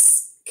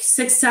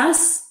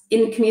 success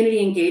in community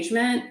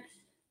engagement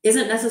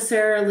isn't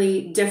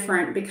necessarily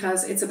different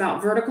because it's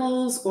about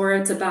verticals or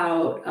it's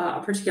about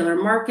a particular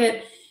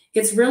market.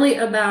 It's really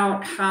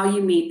about how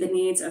you meet the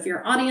needs of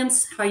your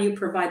audience, how you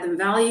provide them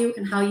value,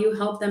 and how you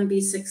help them be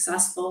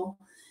successful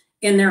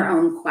in their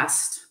own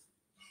quest.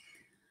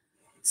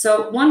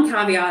 So one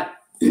caveat,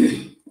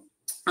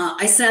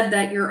 I said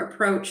that your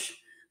approach,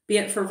 be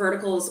it for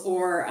verticals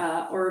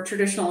or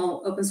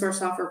traditional open source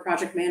software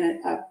project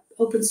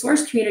open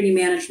source community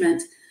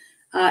management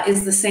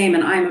is the same,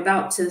 and I'm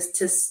about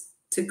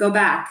to go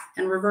back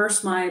and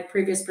reverse my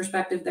previous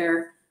perspective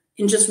there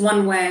in just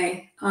one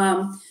way.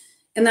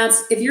 And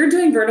that's, if you're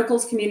doing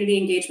verticals community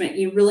engagement,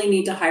 you really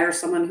need to hire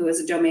someone who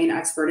is a domain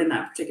expert in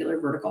that particular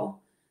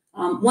vertical.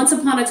 Once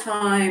upon a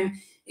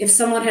time, if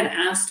someone had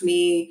asked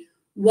me,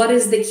 what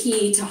is the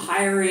key to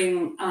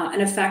hiring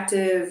an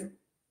effective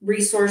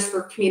resource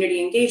for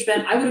community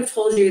engagement, I would have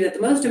told you that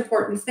the most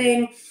important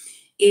thing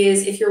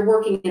is, if you're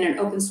working in an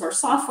open source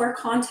software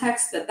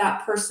context,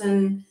 that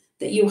person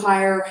that you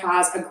hire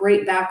has a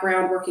great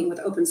background working with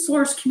open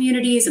source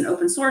communities and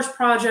open source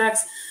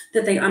projects,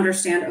 that they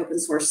understand open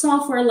source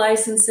software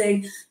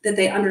licensing, that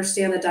they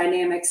understand the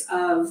dynamics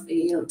of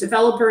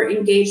developer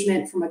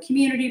engagement from a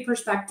community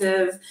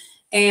perspective.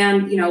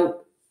 And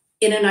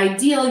in an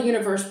ideal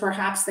universe,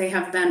 perhaps they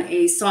have been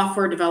a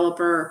software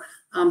developer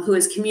who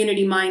is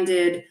community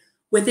minded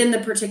within the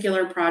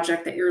particular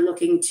project that you're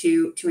looking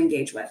to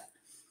engage with.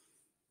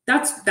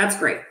 That's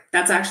great.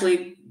 That's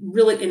actually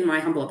really, in my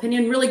humble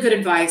opinion, really good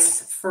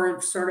advice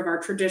for sort of our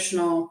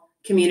traditional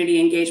community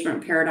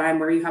engagement paradigm,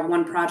 where you have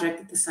one project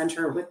at the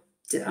center with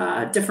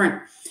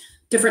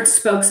different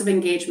spokes of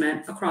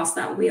engagement across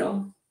that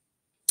wheel.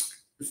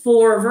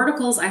 For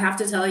verticals, I have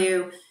to tell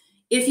you,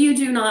 if you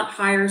do not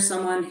hire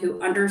someone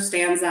who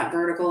understands that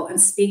vertical and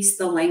speaks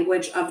the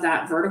language of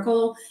that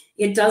vertical,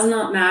 it does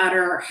not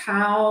matter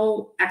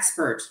how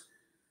expert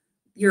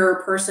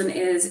your person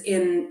is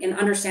in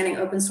understanding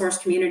open source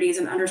communities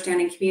and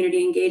understanding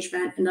community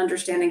engagement and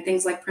understanding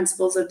things like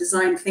principles of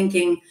design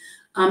thinking,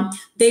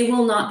 they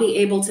will not be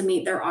able to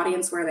meet their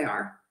audience where they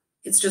are.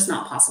 It's just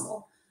not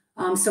possible.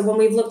 So when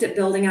we've looked at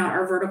building out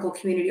our vertical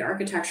community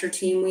architecture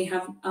team, we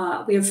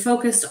have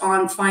focused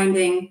on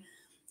finding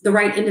the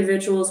right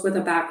individuals with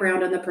a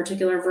background in the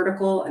particular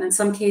vertical. And in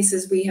some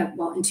cases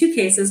in 2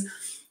 cases,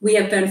 we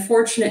have been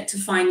fortunate to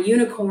find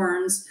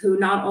unicorns who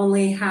not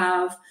only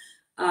have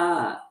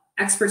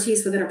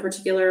expertise within a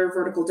particular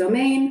vertical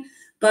domain,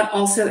 but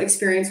also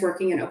experience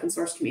working in open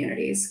source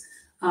communities.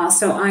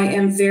 So I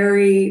am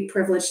very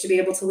privileged to be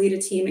able to lead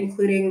a team,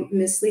 including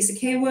Ms. Lisa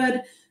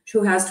Kaywood,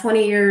 who has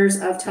 20 years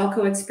of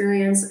telco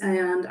experience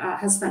and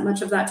has spent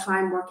much of that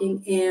time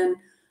working in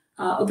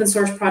open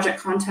source project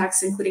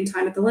contexts, including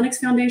time at the Linux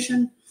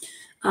Foundation.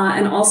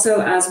 And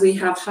also, as we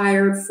have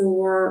hired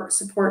for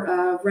support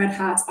of Red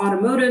Hat's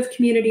automotive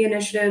community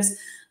initiatives,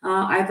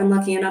 I've been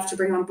lucky enough to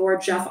bring on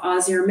board Jeff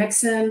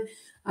Ozier-Mixon,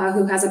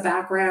 who has a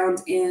background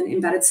in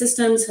embedded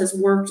systems, has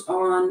worked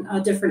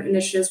on different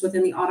initiatives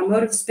within the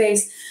automotive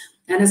space,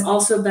 and has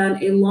also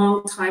been a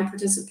long-time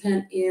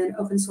participant in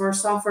open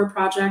source software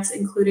projects,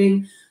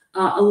 including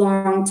a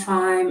long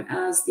time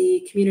as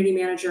the community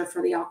manager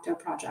for the Octo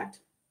project.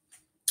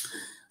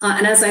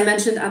 And as I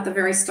mentioned at the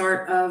very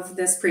start of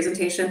this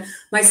presentation,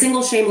 my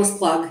single shameless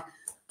plug,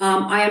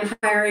 I am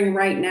hiring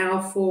right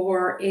now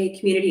for a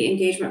community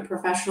engagement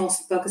professional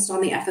focused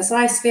on the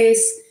FSI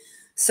space.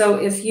 So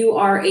if you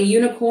are a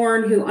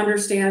unicorn who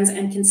understands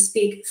and can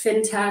speak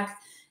fintech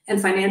and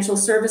financial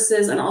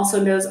services and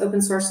also knows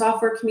open source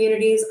software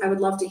communities, I would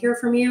love to hear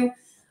from you.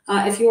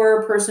 If you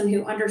are a person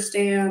who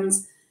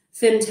understands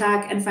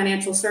fintech and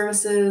financial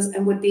services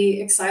and would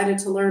be excited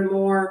to learn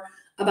more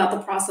about the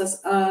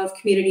process of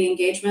community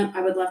engagement,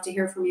 I would love to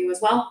hear from you as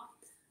well.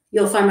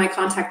 You'll find my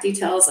contact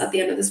details at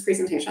the end of this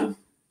presentation.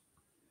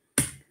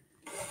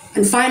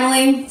 And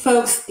finally,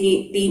 folks,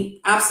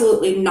 the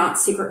absolutely not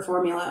secret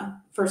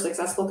formula for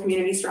successful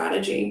community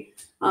strategy.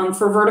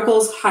 For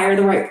verticals, hire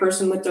the right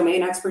person with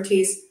domain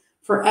expertise.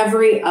 For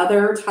every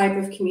other type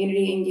of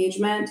community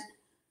engagement,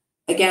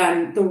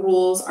 again, the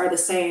rules are the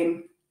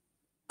same.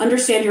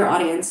 Understand your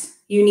audience.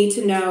 You need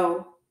to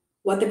know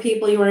what the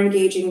people you are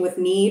engaging with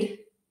need,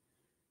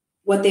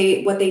 what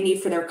they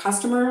need for their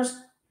customers,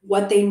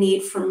 what they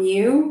need from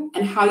you,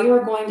 and how you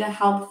are going to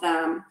help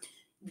them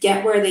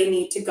get where they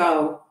need to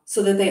go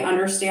so that they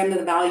understand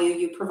the value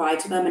you provide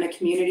to them in a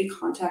community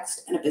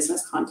context and a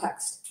business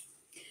context.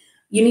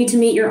 You need to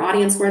meet your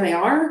audience where they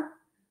are.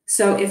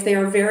 So if they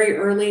are very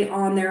early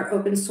on their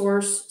open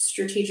source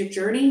strategic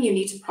journey, you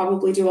need to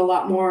probably do a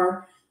lot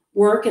more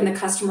work in the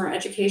customer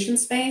education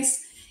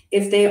space.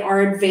 If they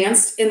are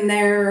advanced in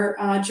their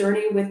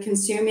journey with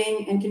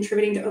consuming and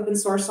contributing to open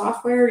source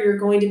software, you're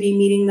going to be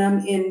meeting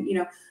them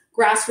in,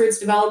 grassroots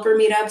developer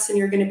meetups, and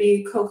you're going to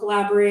be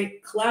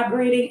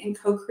collaborating and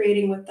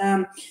co-creating with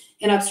them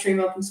in upstream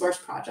open source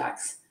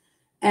projects.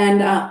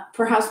 And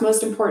perhaps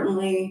most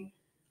importantly,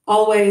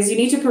 always, you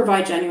need to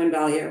provide genuine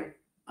value.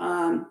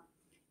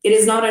 It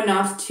is not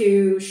enough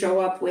to show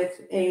up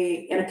with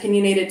an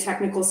opinionated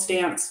technical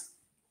stance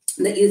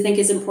that you think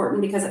is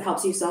important because it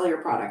helps you sell your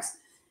products.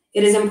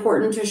 It is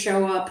important to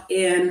show up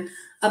in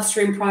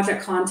upstream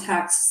project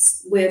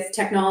contexts with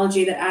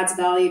technology that adds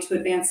value to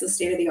advance the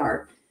state of the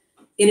art.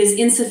 It is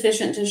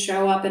insufficient to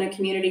show up in a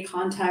community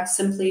context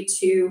simply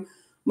to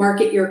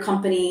market your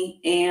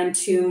company and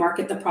to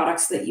market the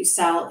products that you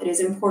sell. It is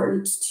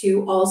important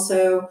to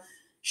also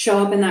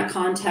show up in that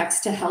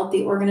context to help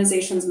the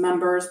organization's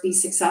members be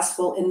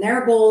successful in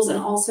their goals, and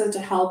also to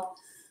help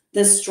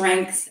the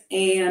strength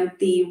and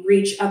the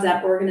reach of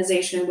that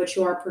organization in which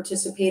you are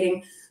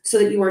participating, so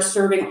that you are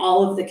serving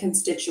all of the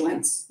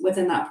constituents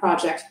within that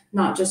project,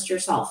 not just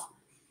yourself.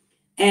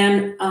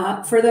 And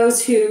for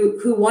those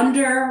who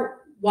wonder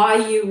why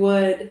you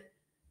would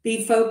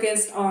be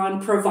focused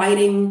on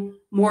providing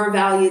more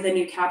value than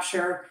you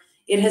capture,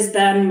 it has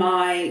been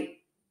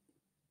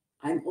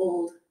I'm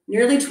old,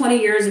 nearly 20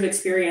 years of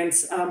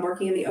experience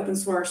working in the open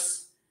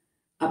source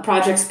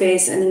project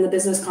space and in the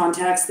business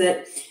context,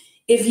 that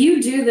if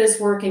you do this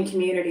work in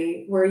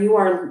community where you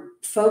are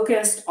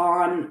focused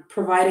on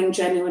providing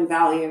genuine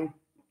value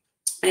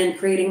and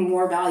creating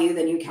more value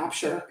than you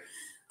capture,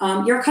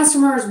 your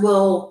customers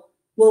will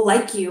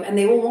like you, and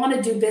they will want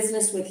to do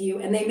business with you,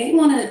 and they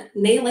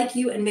may like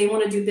you and may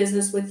want to do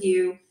business with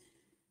you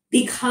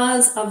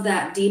because of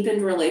that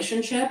deepened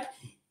relationship,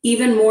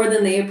 even more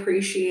than they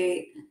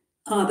appreciate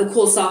the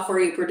cool software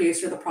you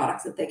produce or the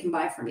products that they can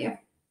buy from you.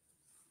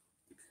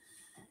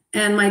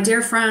 And my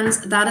dear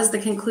friends, that is the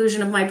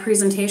conclusion of my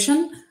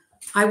presentation.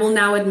 I will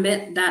now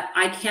admit that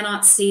I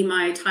cannot see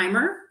my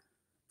timer.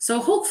 So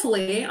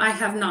hopefully I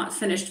have not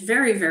finished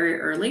very, very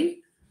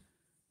early,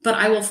 but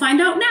I will find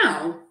out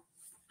now.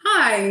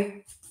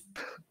 Hi,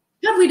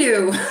 how'd we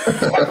do?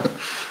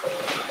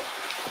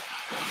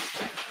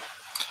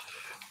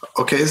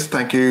 Okay, so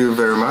thank you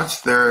very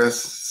much.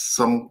 There's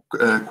some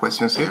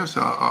questions here,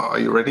 so are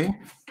you ready?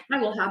 I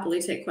will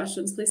happily take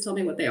questions. Please tell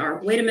me what they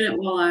are. Wait a minute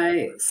while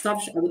I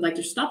stop. I would like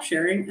to stop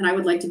sharing, and I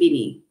would like to be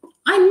me.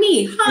 I'm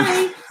me.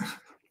 Hi.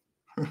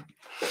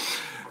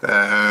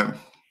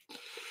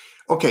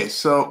 Okay,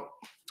 so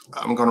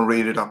I'm going to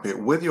read it up here.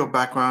 With your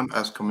background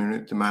as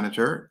community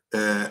manager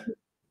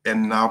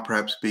and now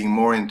perhaps being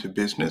more into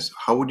business,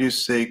 how would you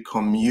say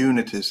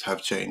communities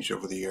have changed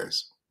over the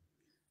years?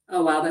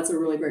 Oh, wow. That's a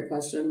really great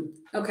question.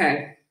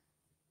 Okay.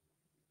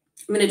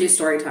 I'm going to do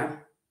story time.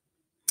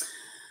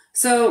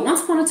 So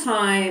once upon a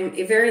time,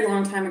 a very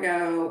long time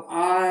ago,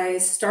 I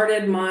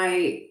started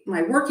my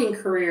working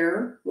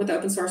career with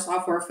open source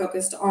software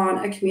focused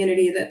on a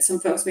community that some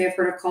folks may have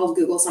heard of called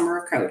Google Summer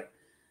of Code.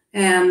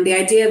 And the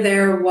idea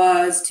there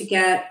was to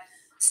get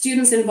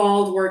students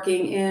involved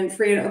working in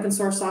free and open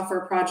source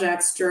software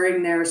projects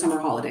during their summer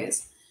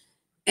holidays.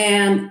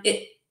 And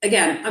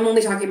again, I'm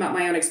only talking about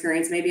my own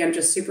experience. Maybe I'm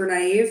just super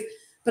naive,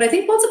 but I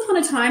think once upon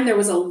a time, there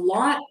was a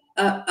lot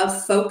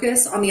of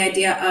focus on the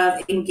idea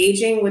of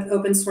engaging with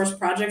open source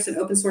projects and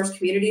open source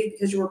communities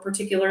because you were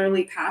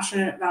particularly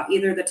passionate about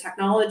either the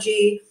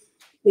technology,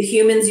 the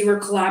humans you were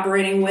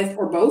collaborating with,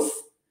 or both.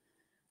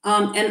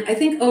 And I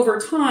think over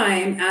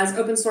time, as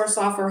open source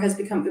software has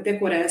become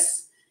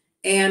ubiquitous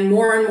and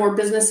more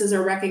businesses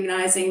are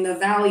recognizing the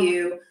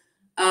value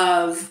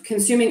of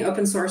consuming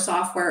open source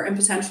software and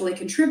potentially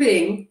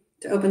contributing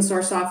to open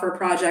source software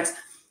projects,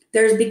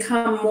 there's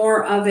become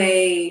more of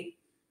a,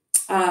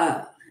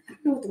 I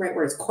don't know what the right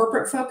word is,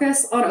 corporate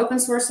focus on open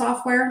source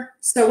software.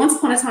 So once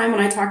upon a time when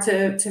I talked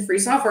to free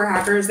software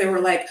hackers, they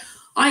were like,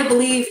 I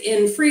believe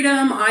in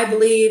freedom. I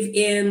believe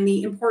in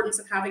the importance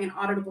of having an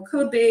auditable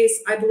code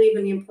base. I believe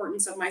in the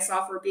importance of my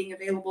software being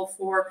available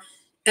for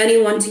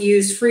anyone to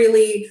use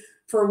freely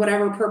for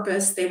whatever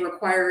purpose they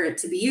require it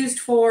to be used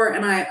for.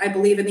 And I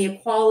believe in the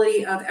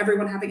equality of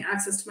everyone having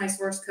access to my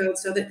source code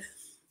so that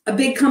a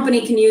big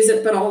company can use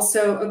it, but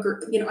also a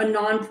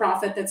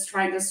nonprofit that's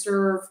trying to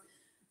serve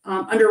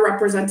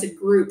underrepresented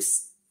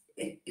groups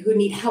who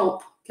need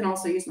help can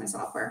also use my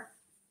software.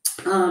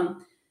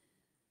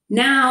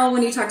 Now,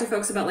 when you talk to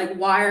folks about like,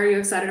 why are you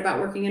excited about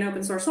working in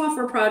open source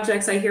software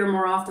projects, I hear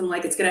more often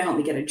like, it's going to help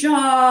me get a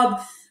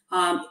job.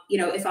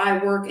 If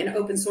I work in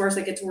open source,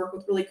 I get to work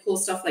with really cool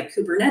stuff like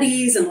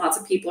Kubernetes, and lots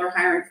of people are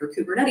hiring for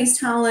Kubernetes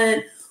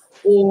talent.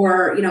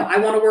 Or, I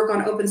want to work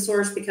on open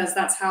source because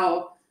that's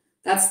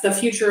the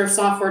future of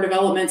software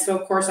development. So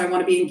of course I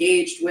want to be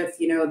engaged with,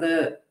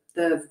 the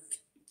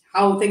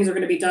how things are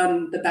going to be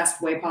done the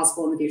best way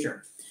possible in the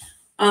future.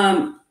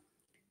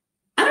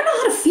 I don't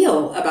know how to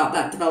feel about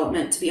that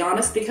development, to be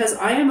honest, because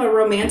I am a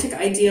romantic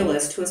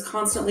idealist who is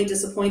constantly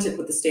disappointed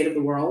with the state of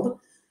the world.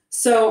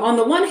 So on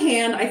the one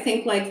hand, I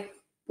think like,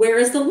 where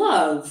is the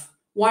love?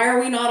 Why are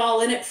we not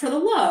all in it for the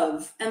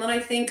love? And then I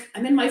think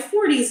I'm in my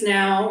 40s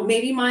now.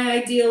 Maybe my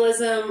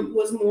idealism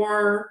was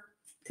more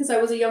because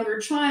I was a younger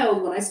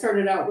child when I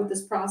started out with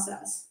this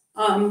process.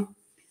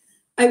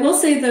 I will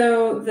say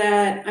though,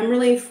 that I'm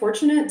really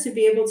fortunate to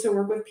be able to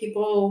work with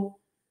people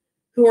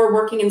who are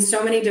working in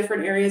so many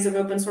different areas of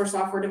open source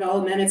software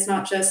development. It's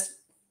not just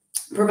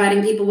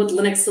providing people with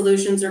Linux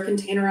solutions or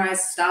containerized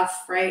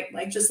stuff, right?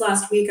 Like just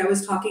last week, I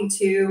was talking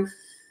to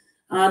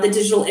the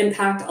Digital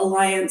Impact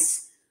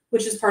Alliance,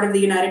 which is part of the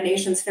United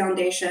Nations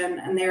Foundation,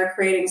 and they're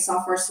creating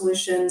software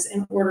solutions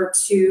in order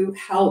to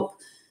help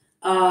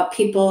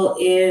people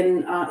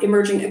in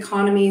emerging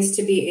economies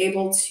to be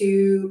able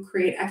to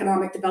create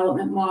economic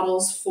development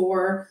models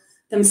for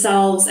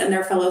themselves and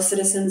their fellow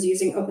citizens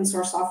using open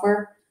source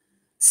software.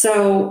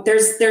 So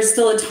there's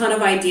still a ton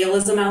of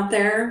idealism out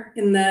there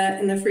in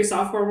the free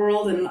software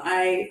world, and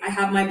I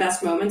have my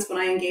best moments when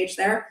I engage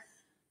there.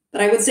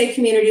 But I would say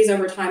communities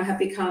over time have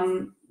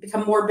become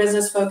more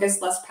business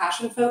focused, less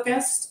passion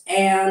focused,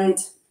 and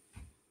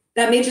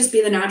that may just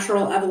be the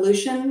natural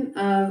evolution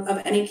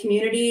of any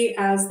community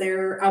as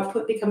their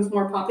output becomes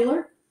more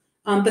popular.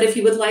 But if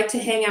you would like to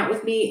hang out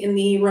with me in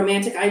the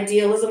romantic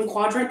idealism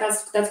quadrant,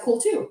 that's cool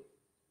too.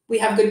 We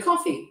have good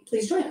coffee.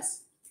 Please join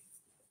us.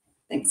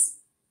 Thanks.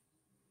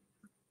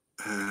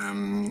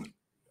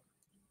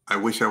 I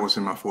wish I was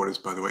in my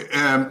 40s, by the way.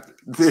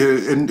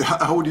 And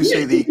how would you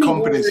say the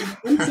companies?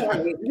 I'm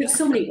sorry, you have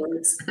so many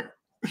words.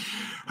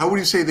 How would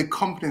you say the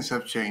companies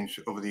have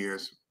changed over the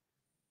years?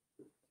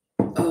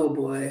 Oh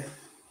boy.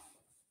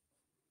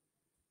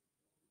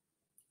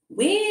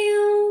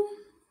 Well,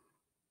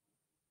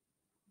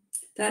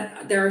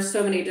 there are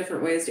so many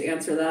different ways to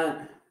answer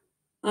that.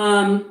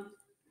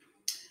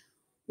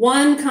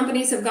 One,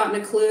 companies have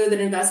gotten a clue that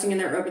investing in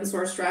their open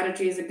source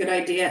strategy is a good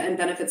idea and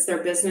benefits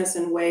their business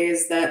in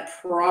ways that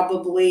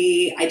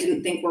probably I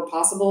didn't think were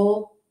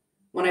possible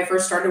when I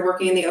first started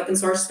working in the open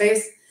source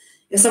space.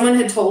 If someone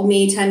had told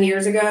me 10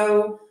 years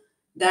ago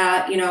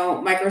that,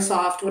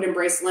 Microsoft would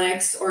embrace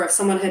Linux, or if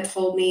someone had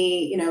told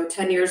me,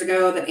 10 years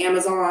ago that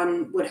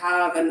Amazon would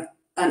have an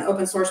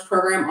open source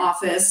program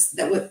office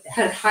that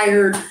had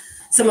hired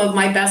some of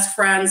my best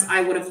friends,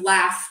 I would have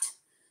laughed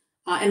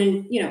and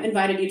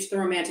invited you to the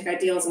romantic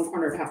idealism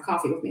corner to have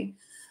coffee with me.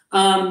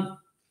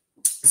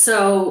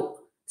 So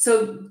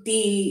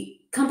the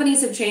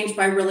companies have changed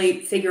by really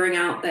figuring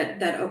out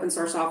that open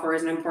source software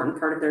is an important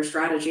part of their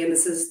strategy, and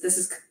this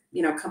is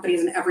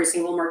companies in every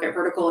single market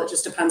vertical. It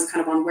just depends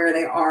kind of on where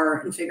they are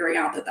and figuring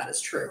out that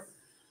is true.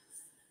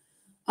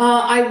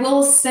 I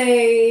will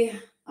say,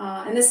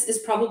 and this is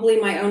probably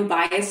my own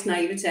biased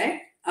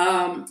naivete,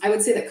 I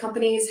would say that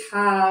companies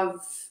have.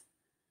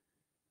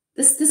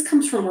 This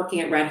comes from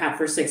working at Red Hat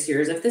for 6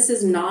 years. If this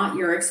is not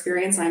your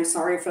experience, I'm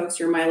sorry, folks,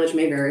 your mileage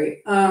may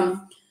vary. I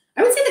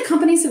would say that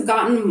companies have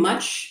gotten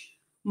much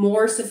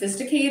more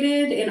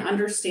sophisticated in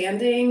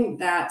understanding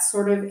that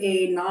sort of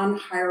a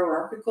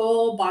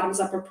non-hierarchical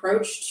bottoms-up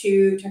approach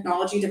to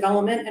technology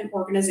development and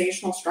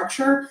organizational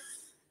structure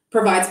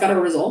provides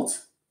better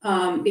results.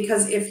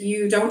 Because if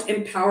you don't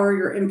empower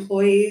your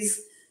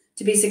employees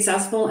to be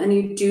successful and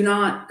you do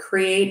not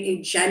create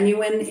a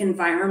genuine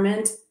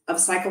environment of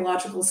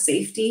psychological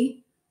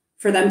safety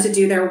for them to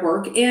do their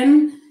work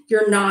in,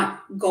 you're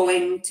not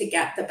going to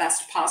get the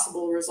best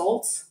possible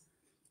results.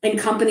 And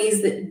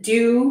companies that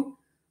do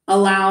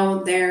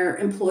allow their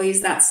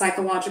employees that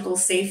psychological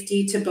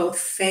safety to both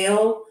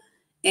fail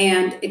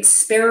and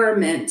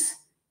experiment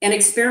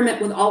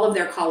with all of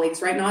their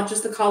colleagues, right? Not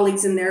just the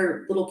colleagues in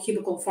their little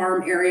cubicle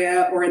farm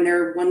area or in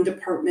their one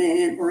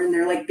department or in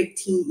their like big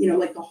team,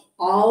 like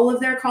all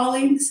of their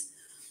colleagues.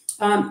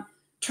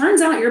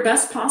 Turns out your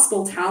best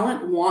possible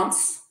talent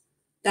wants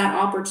that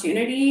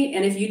opportunity.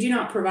 And if you do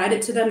not provide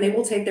it to them, they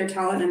will take their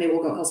talent and they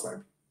will go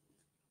elsewhere.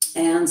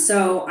 And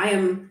so I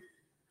am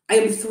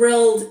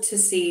thrilled to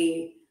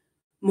see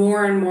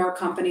more and more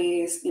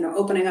companies,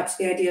 opening up to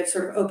the idea of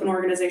sort of open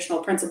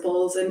organizational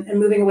principles and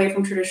moving away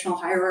from traditional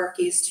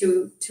hierarchies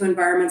to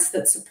environments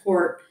that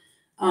support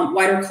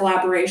wider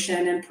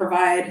collaboration and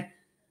provide,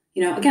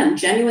 again,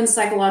 genuine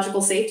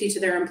psychological safety to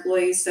their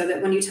employees so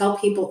that when you tell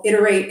people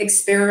iterate,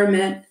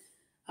 experiment,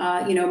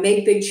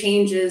 make big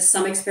changes,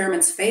 some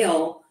experiments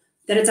fail,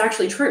 that it's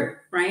actually true,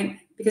 right?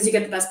 Because you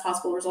get the best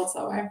possible results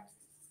that way.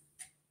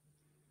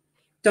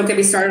 Don't get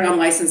me started on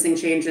licensing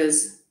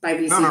changes by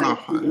VC.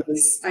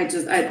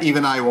 No.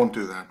 Even I won't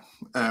do that.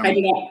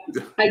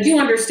 I do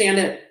understand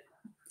it.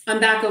 I'm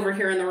back over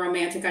here in the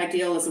romantic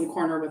idealism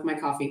corner with my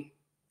coffee,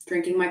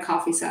 drinking my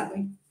coffee,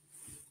 sadly.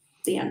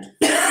 The end.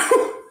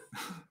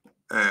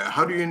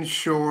 How do you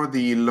ensure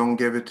the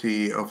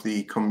longevity of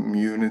the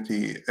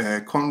community?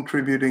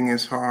 Contributing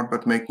is hard,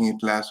 but making it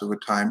last over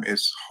time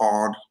is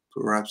hard.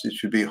 Perhaps it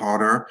should be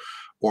harder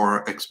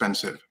or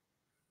expensive.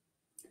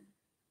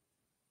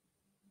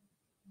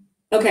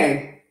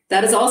 Okay,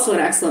 that is also an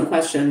excellent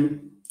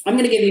question. I'm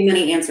going to give you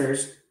many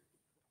answers.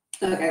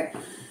 Okay,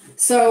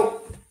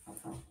 so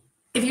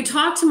if you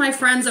talk to my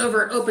friends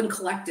over at Open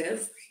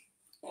Collective,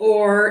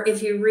 or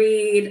if you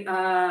read,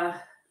 I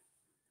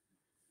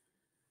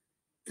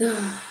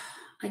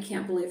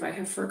can't believe I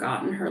have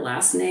forgotten her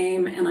last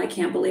name, and I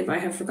can't believe I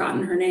have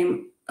forgotten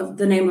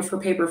the name of her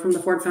paper from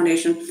the Ford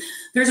Foundation.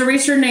 There's a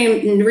researcher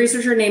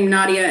named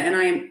Nadia, and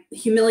I am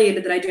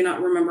humiliated that I do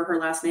not remember her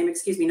last name.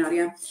 Excuse me,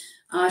 Nadia.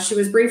 She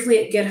was briefly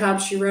at GitHub.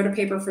 She wrote a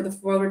paper for the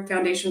Ford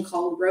Foundation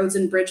called Roads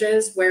and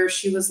Bridges, where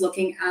she was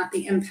looking at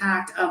the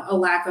impact of a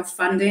lack of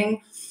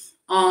funding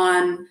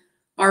on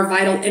our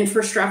vital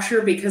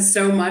infrastructure, because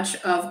so much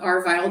of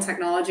our vital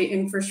technology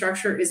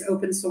infrastructure is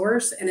open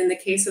source. And in the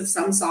case of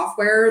some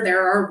software,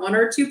 there are 1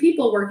 or 2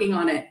 people working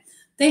on it.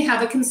 They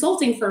have a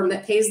consulting firm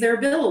that pays their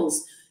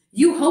bills.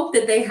 You hope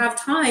that they have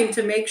time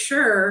to make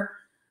sure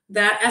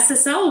that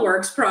SSL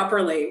works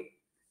properly.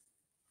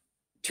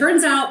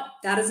 Turns out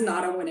that is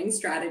not a winning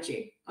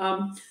strategy.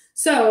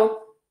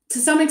 So to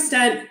some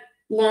extent,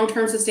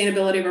 long-term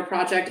sustainability of a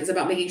project is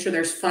about making sure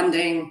there's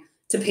funding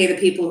to pay the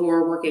people who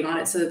are working on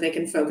it so that they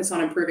can focus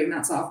on improving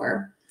that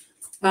software.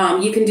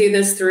 You can do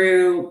this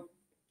through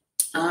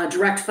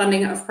direct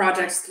funding of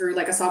projects through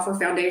like a software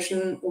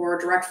foundation, or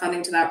direct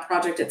funding to that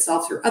project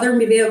itself through other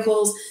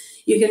vehicles.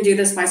 You can do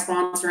this by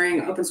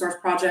sponsoring open source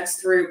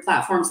projects through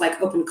platforms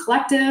like Open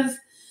Collective.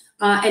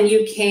 And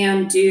you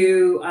can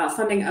do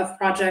funding of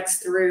projects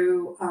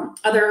through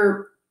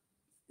other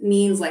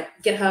means, like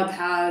GitHub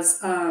has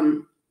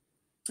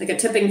like a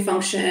tipping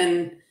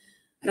function.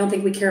 I don't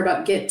think we care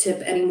about Git tip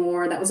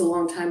anymore. That was a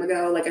long time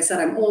ago. Like I said,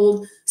 I'm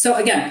old. So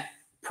again,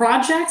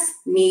 projects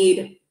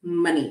need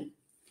money.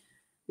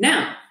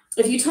 Now,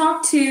 if you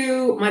talk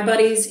to my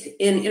buddies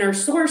in inner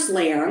source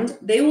land,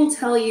 they will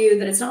tell you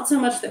that it's not so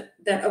much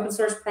that open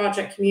source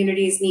project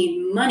communities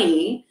need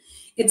money,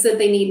 it's that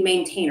they need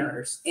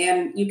maintainers.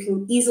 And you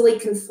can easily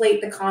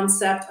conflate the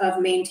concept of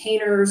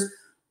maintainers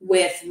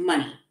with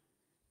money.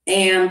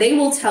 And they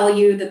will tell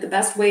you that the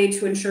best way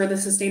to ensure the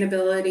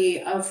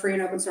sustainability of free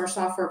and open source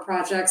software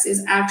projects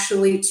is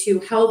actually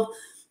to help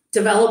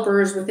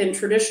developers within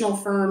traditional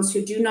firms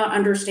who do not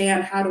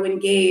understand how to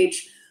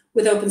engage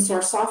with open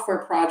source software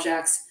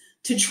projects,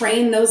 to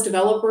train those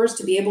developers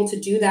to be able to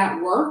do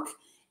that work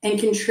and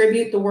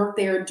contribute the work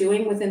they are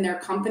doing within their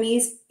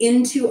companies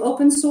into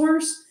open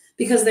source.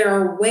 Because there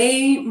are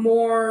way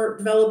more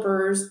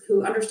developers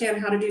who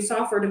understand how to do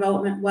software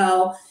development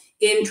well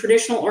in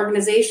traditional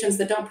organizations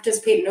that don't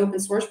participate in open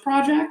source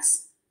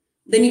projects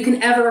than you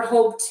can ever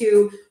hope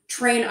to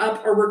train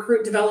up or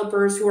recruit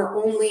developers who are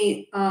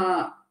only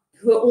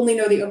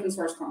know the open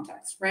source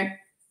context, right?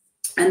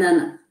 And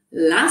then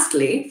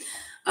lastly,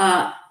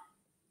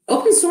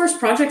 open source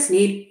projects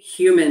need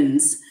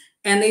humans.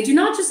 And they do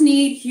not just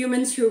need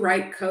humans who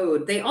write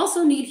code. They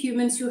also need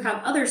humans who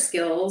have other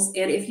skills.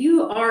 And if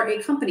you are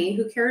a company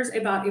who cares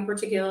about a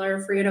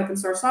particular free and open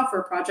source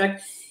software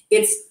project,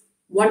 it's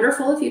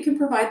wonderful if you can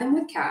provide them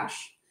with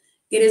cash.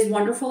 It is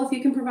wonderful if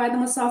you can provide them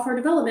with software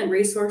development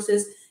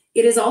resources.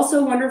 It is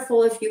also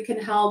wonderful if you can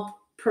help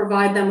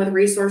provide them with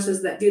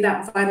resources that do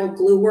that vital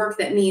glue work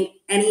that mean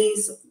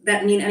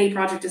any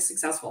project is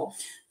successful.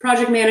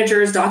 Project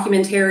managers,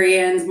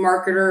 documentarians,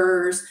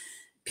 marketers,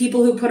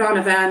 people who put on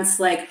events,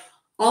 like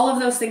all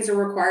of those things are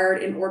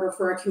required in order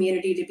for a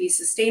community to be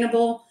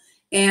sustainable.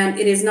 And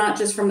it is not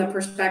just from the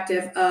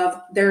perspective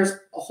of there's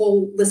a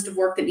whole list of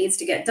work that needs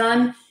to get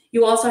done.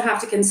 You also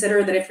have to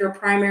consider that if your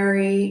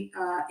primary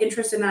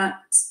interest in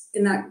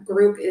that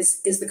group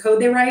is the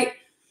code they write,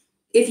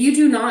 if you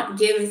do not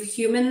give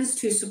humans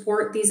to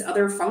support these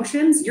other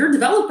functions, your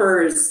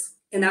developers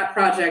in that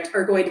project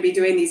are going to be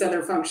doing these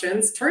other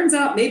functions. Turns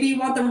out maybe you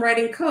want them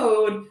writing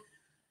code.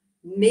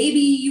 Maybe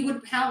you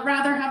would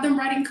rather have them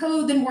writing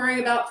code than worry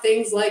about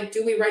things like,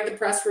 do we write the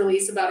press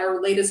release about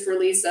our latest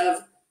release of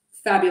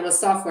fabulous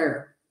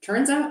software?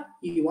 Turns out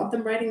you want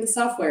them writing the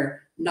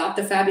software, not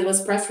the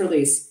fabulous press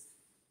release.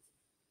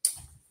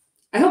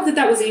 I hope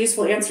that was a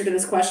useful answer to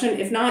this question.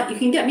 If not, you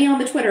can get me on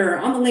the Twitter,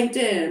 on the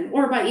LinkedIn,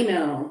 or by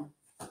email.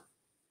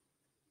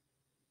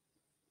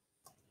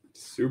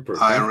 Super.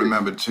 I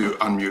remember to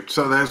unmute.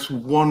 So there's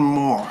one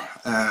more.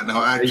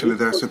 No, actually,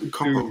 there's a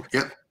couple.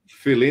 Yeah.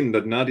 Fill in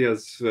that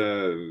Nadia's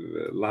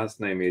last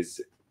name is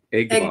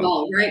Eggball.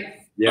 Eggball, right?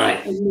 Yeah.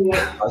 Right.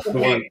 That's the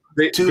one.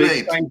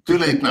 Too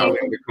late now.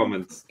 In the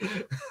comments.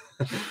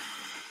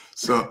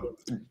 So,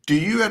 do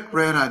you at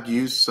Red Hat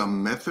use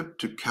some method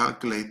to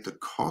calculate the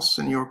costs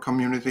in your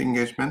community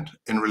engagement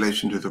in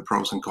relation to the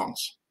pros and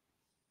cons?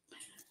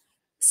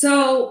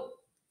 So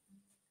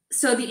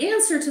the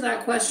answer to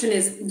that question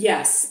is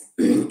yes.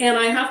 And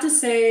I have to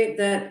say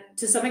that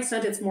to some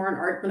extent, it's more an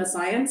art than a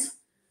science.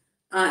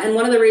 And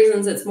one of the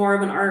reasons it's more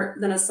of an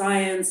art than a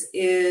science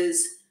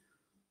is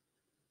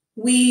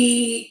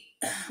we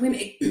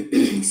make,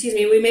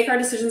 we make our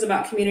decisions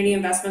about community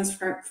investments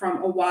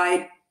from a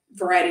wide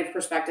variety of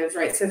perspectives,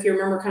 right? So if you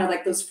remember kind of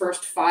like those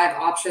first 5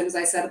 options,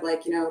 I said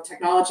like,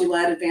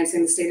 technology-led,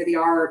 advancing the state of the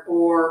art,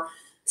 or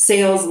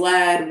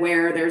sales-led,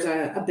 where there's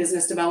a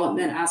business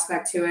development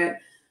aspect to it,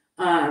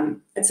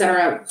 et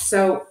cetera.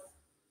 So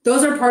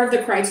those are part of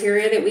the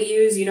criteria that we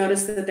use. You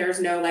notice that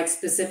there's no like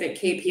specific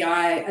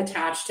KPI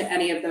attached to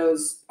any of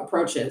those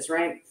approaches,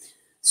 right?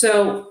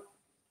 So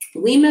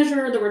we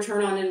measure the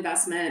return on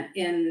investment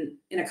in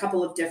a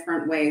couple of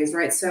different ways,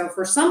 right? So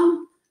for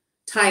some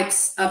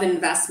types of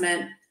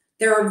investment,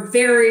 there are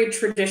very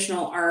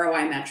traditional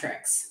ROI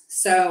metrics.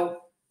 So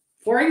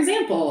for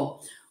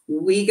example,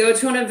 we go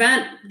to an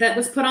event that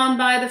was put on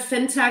by the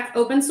FinTech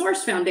Open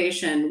Source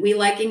Foundation. We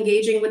like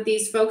engaging with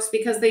these folks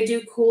because they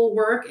do cool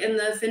work in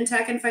the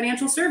FinTech and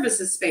financial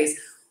services space.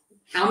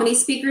 How many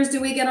speakers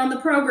do we get on the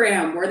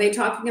program? Were they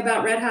talking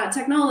about Red Hat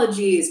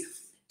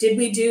technologies? Did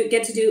we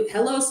get to do,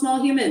 hello,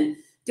 small human?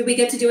 Did we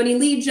get to do any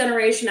lead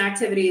generation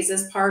activities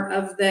as part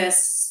of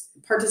this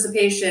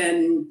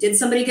participation? Did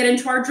somebody get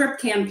into our drip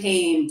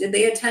campaign? Did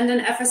they attend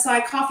an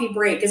FSI coffee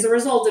break as a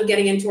result of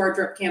getting into our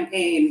drip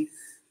campaign?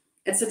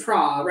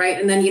 Etc. Right?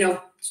 And then,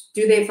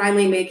 do they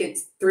finally make it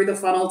through the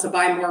funnel to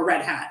buy more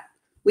Red Hat?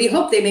 We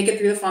hope they make it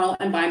through the funnel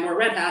and buy more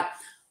Red Hat.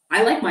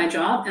 I like my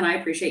job and I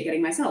appreciate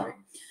getting my salary.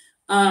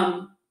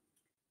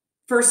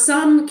 For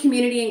some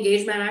community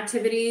engagement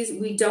activities,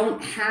 we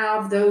don't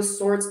have those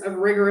sorts of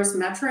rigorous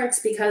metrics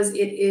because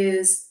it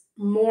is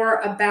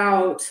more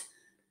about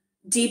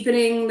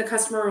deepening the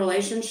customer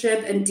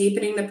relationship and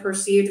deepening the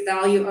perceived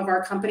value of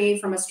our company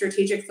from a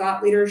strategic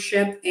thought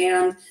leadership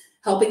and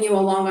helping you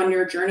along on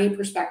your journey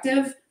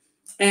perspective.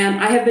 And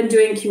I have been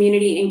doing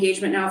community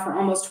engagement now for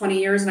almost 20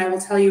 years. And I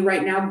will tell you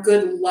right now,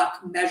 good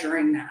luck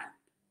measuring that.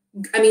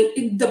 I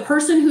mean, the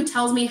person who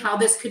tells me how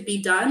this could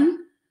be done,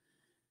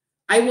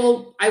 I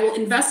will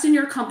invest in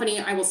your company.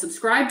 I will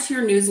subscribe to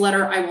your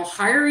newsletter. I will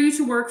hire you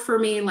to work for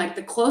me. Like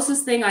the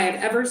closest thing I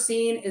have ever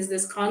seen is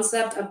this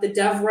concept of the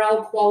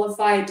DevRel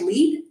qualified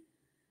lead,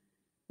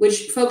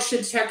 which folks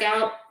should check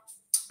out.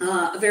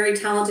 A very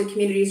talented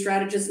community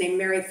strategist named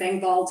Mary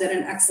Thengvall did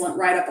an excellent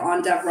write-up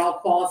on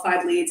DevRel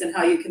qualified leads and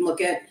how you can look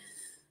at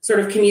sort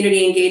of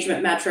community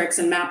engagement metrics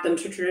and map them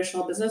to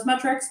traditional business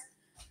metrics.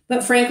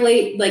 But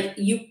frankly,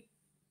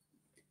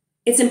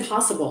 it's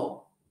impossible.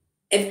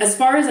 As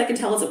far as I can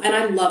tell, and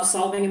I love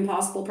solving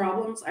impossible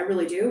problems, I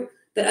really do.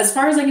 But as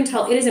far as I can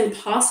tell, it is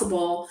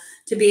impossible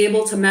to be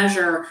able to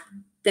measure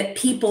that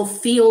people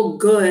feel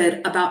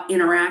good about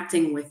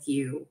interacting with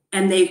you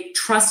and they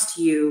trust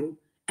you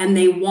and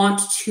they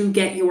want to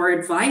get your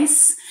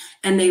advice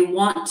and they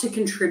want to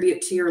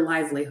contribute to your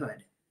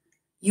livelihood.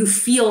 You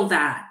feel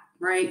that,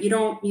 right? You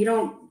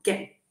don't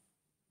get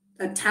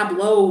a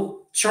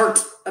Tableau chart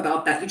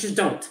about that. You just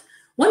don't.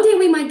 One day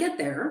we might get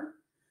there,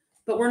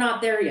 but we're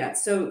not there yet.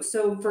 So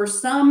for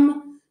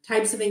some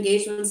types of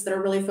engagements that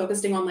are really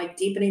focusing on like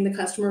deepening the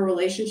customer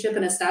relationship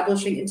and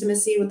establishing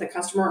intimacy with the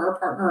customer or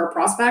partner or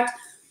prospect,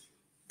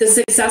 the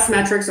success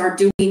metrics are,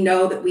 do we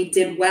know that we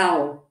did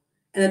well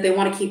and that they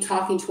want to keep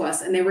talking to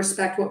us and they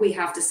respect what we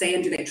have to say,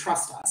 and do they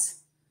trust us?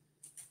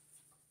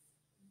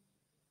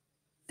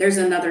 There's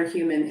another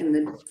human in the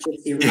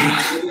gypsy room.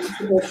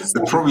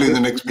 Yeah. Probably the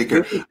next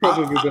speaker.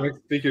 Probably the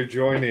next speaker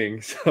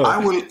joining. So. I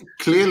will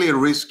clearly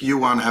risk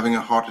Johan having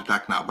a heart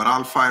attack now, but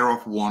I'll fire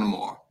off one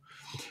more.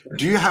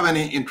 Do you have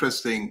any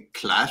interesting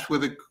clash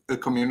with a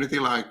community,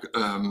 like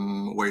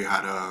where you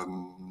had a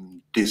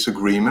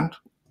disagreement?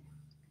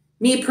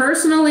 Me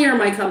personally or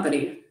my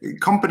company?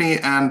 Company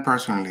and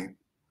personally.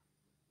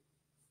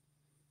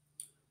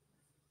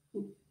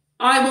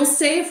 I will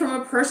say from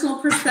a personal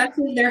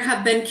perspective, there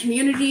have been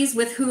communities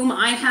with whom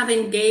I have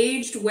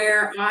engaged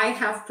where I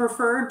have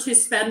preferred to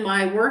spend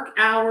my work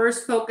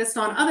hours focused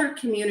on other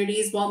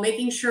communities while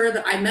making sure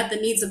that I met the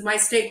needs of my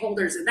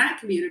stakeholders in that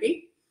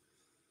community.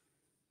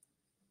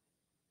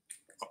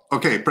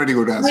 Okay, pretty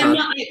good answer.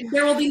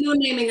 There will be no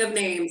naming of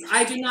names.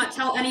 I do not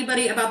tell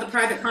anybody about the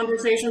private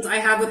conversations I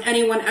have with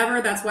anyone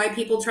ever. That's why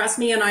people trust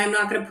me, and I am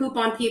not going to poop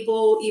on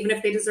people, even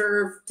if they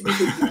deserve to be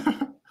pooped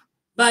on.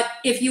 But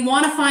if you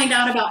want to find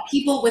out about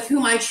people with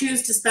whom I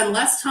choose to spend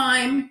less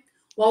time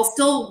while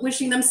still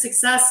wishing them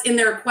success in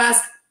their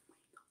quest,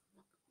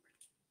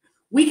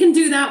 we can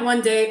do that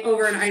one day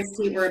over an iced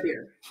tea or a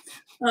beer.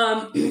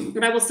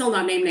 But I will still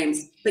not name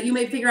names, but you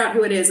may figure out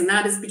who it is, and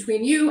that is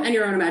between you and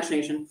your own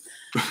imagination.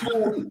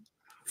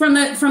 From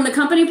the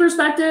company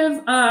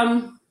perspective,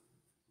 I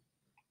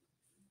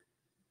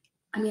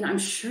mean, I'm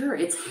sure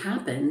it's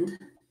happened.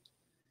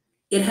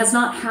 It has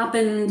not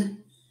happened.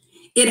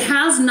 It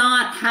has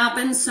not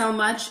happened so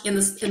much in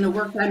the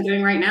work that I'm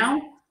doing right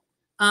now.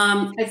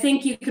 I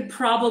think you can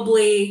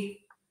probably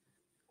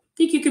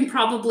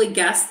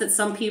guess that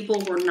some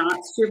people were not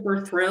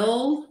super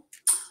thrilled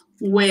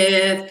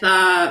with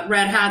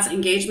Red Hat's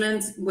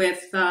engagement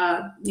with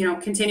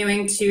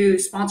continuing to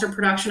sponsor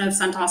production of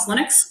CentOS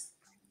Linux.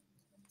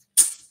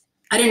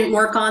 I didn't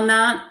work on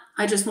that.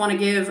 I just want to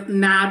give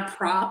mad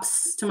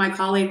props to my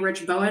colleague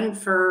Rich Bowen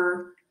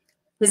for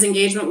his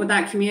engagement with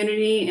that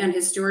community and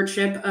his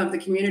stewardship of the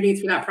community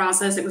through that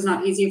process. It was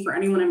not easy for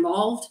anyone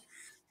involved.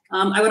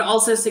 I would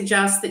also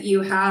suggest that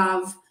you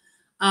have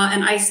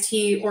an iced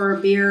tea or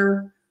a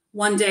beer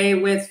one day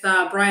with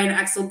Brian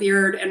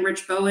Exelbeard and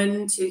Rich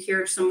Bowen to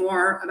hear some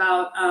more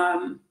about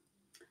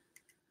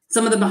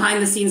some of the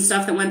behind the scenes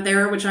stuff that went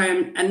there, which I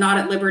am not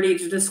at liberty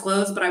to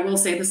disclose, but I will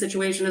say the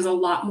situation is a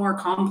lot more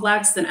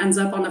complex than ends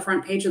up on the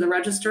front page of the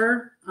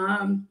Register.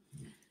 And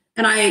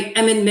I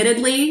am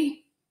admittedly,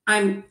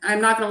 I'm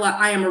not gonna lie,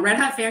 I am a Red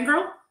Hat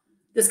fangirl.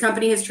 This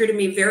company has treated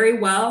me very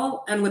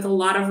well and with a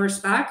lot of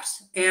respect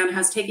and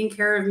has taken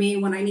care of me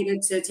when I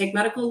needed to take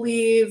medical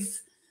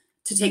leave,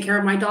 to take care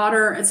of my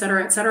daughter, et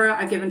cetera, et cetera.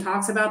 I've given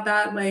talks about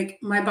that. Like,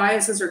 my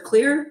biases are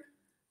clear.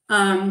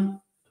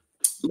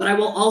 But I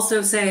will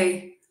also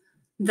say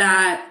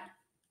that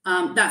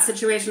that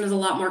situation is a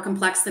lot more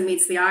complex than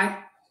meets the eye.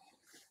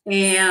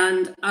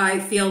 And I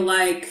feel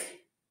like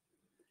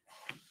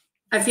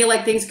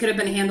things could have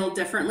been handled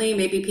differently.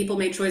 Maybe people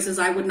made choices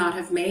I would not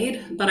have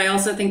made, but I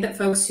also think that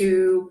folks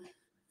who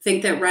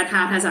think that Red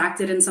Hat has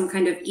acted in some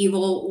kind of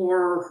evil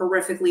or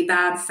horrifically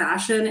bad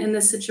fashion in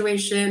this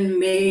situation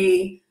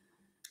may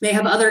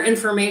have other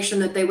information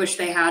that they wish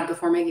they had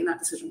before making that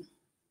decision.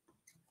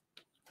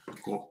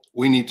 Cool.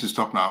 We need to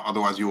stop now,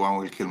 otherwise Johan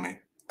will kill me.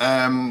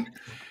 I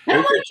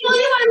don't want to kill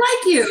you. I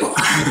like you.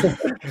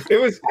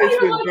 It's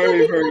been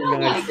very, very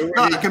nice. No,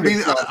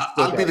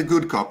 I'll be the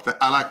good cop.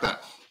 I like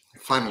that.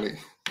 Finally.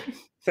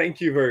 Thank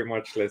you very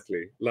much,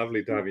 Leslie.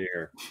 Lovely to have you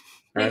here.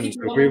 Thank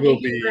you we will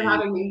be for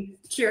having me.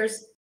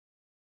 Cheers.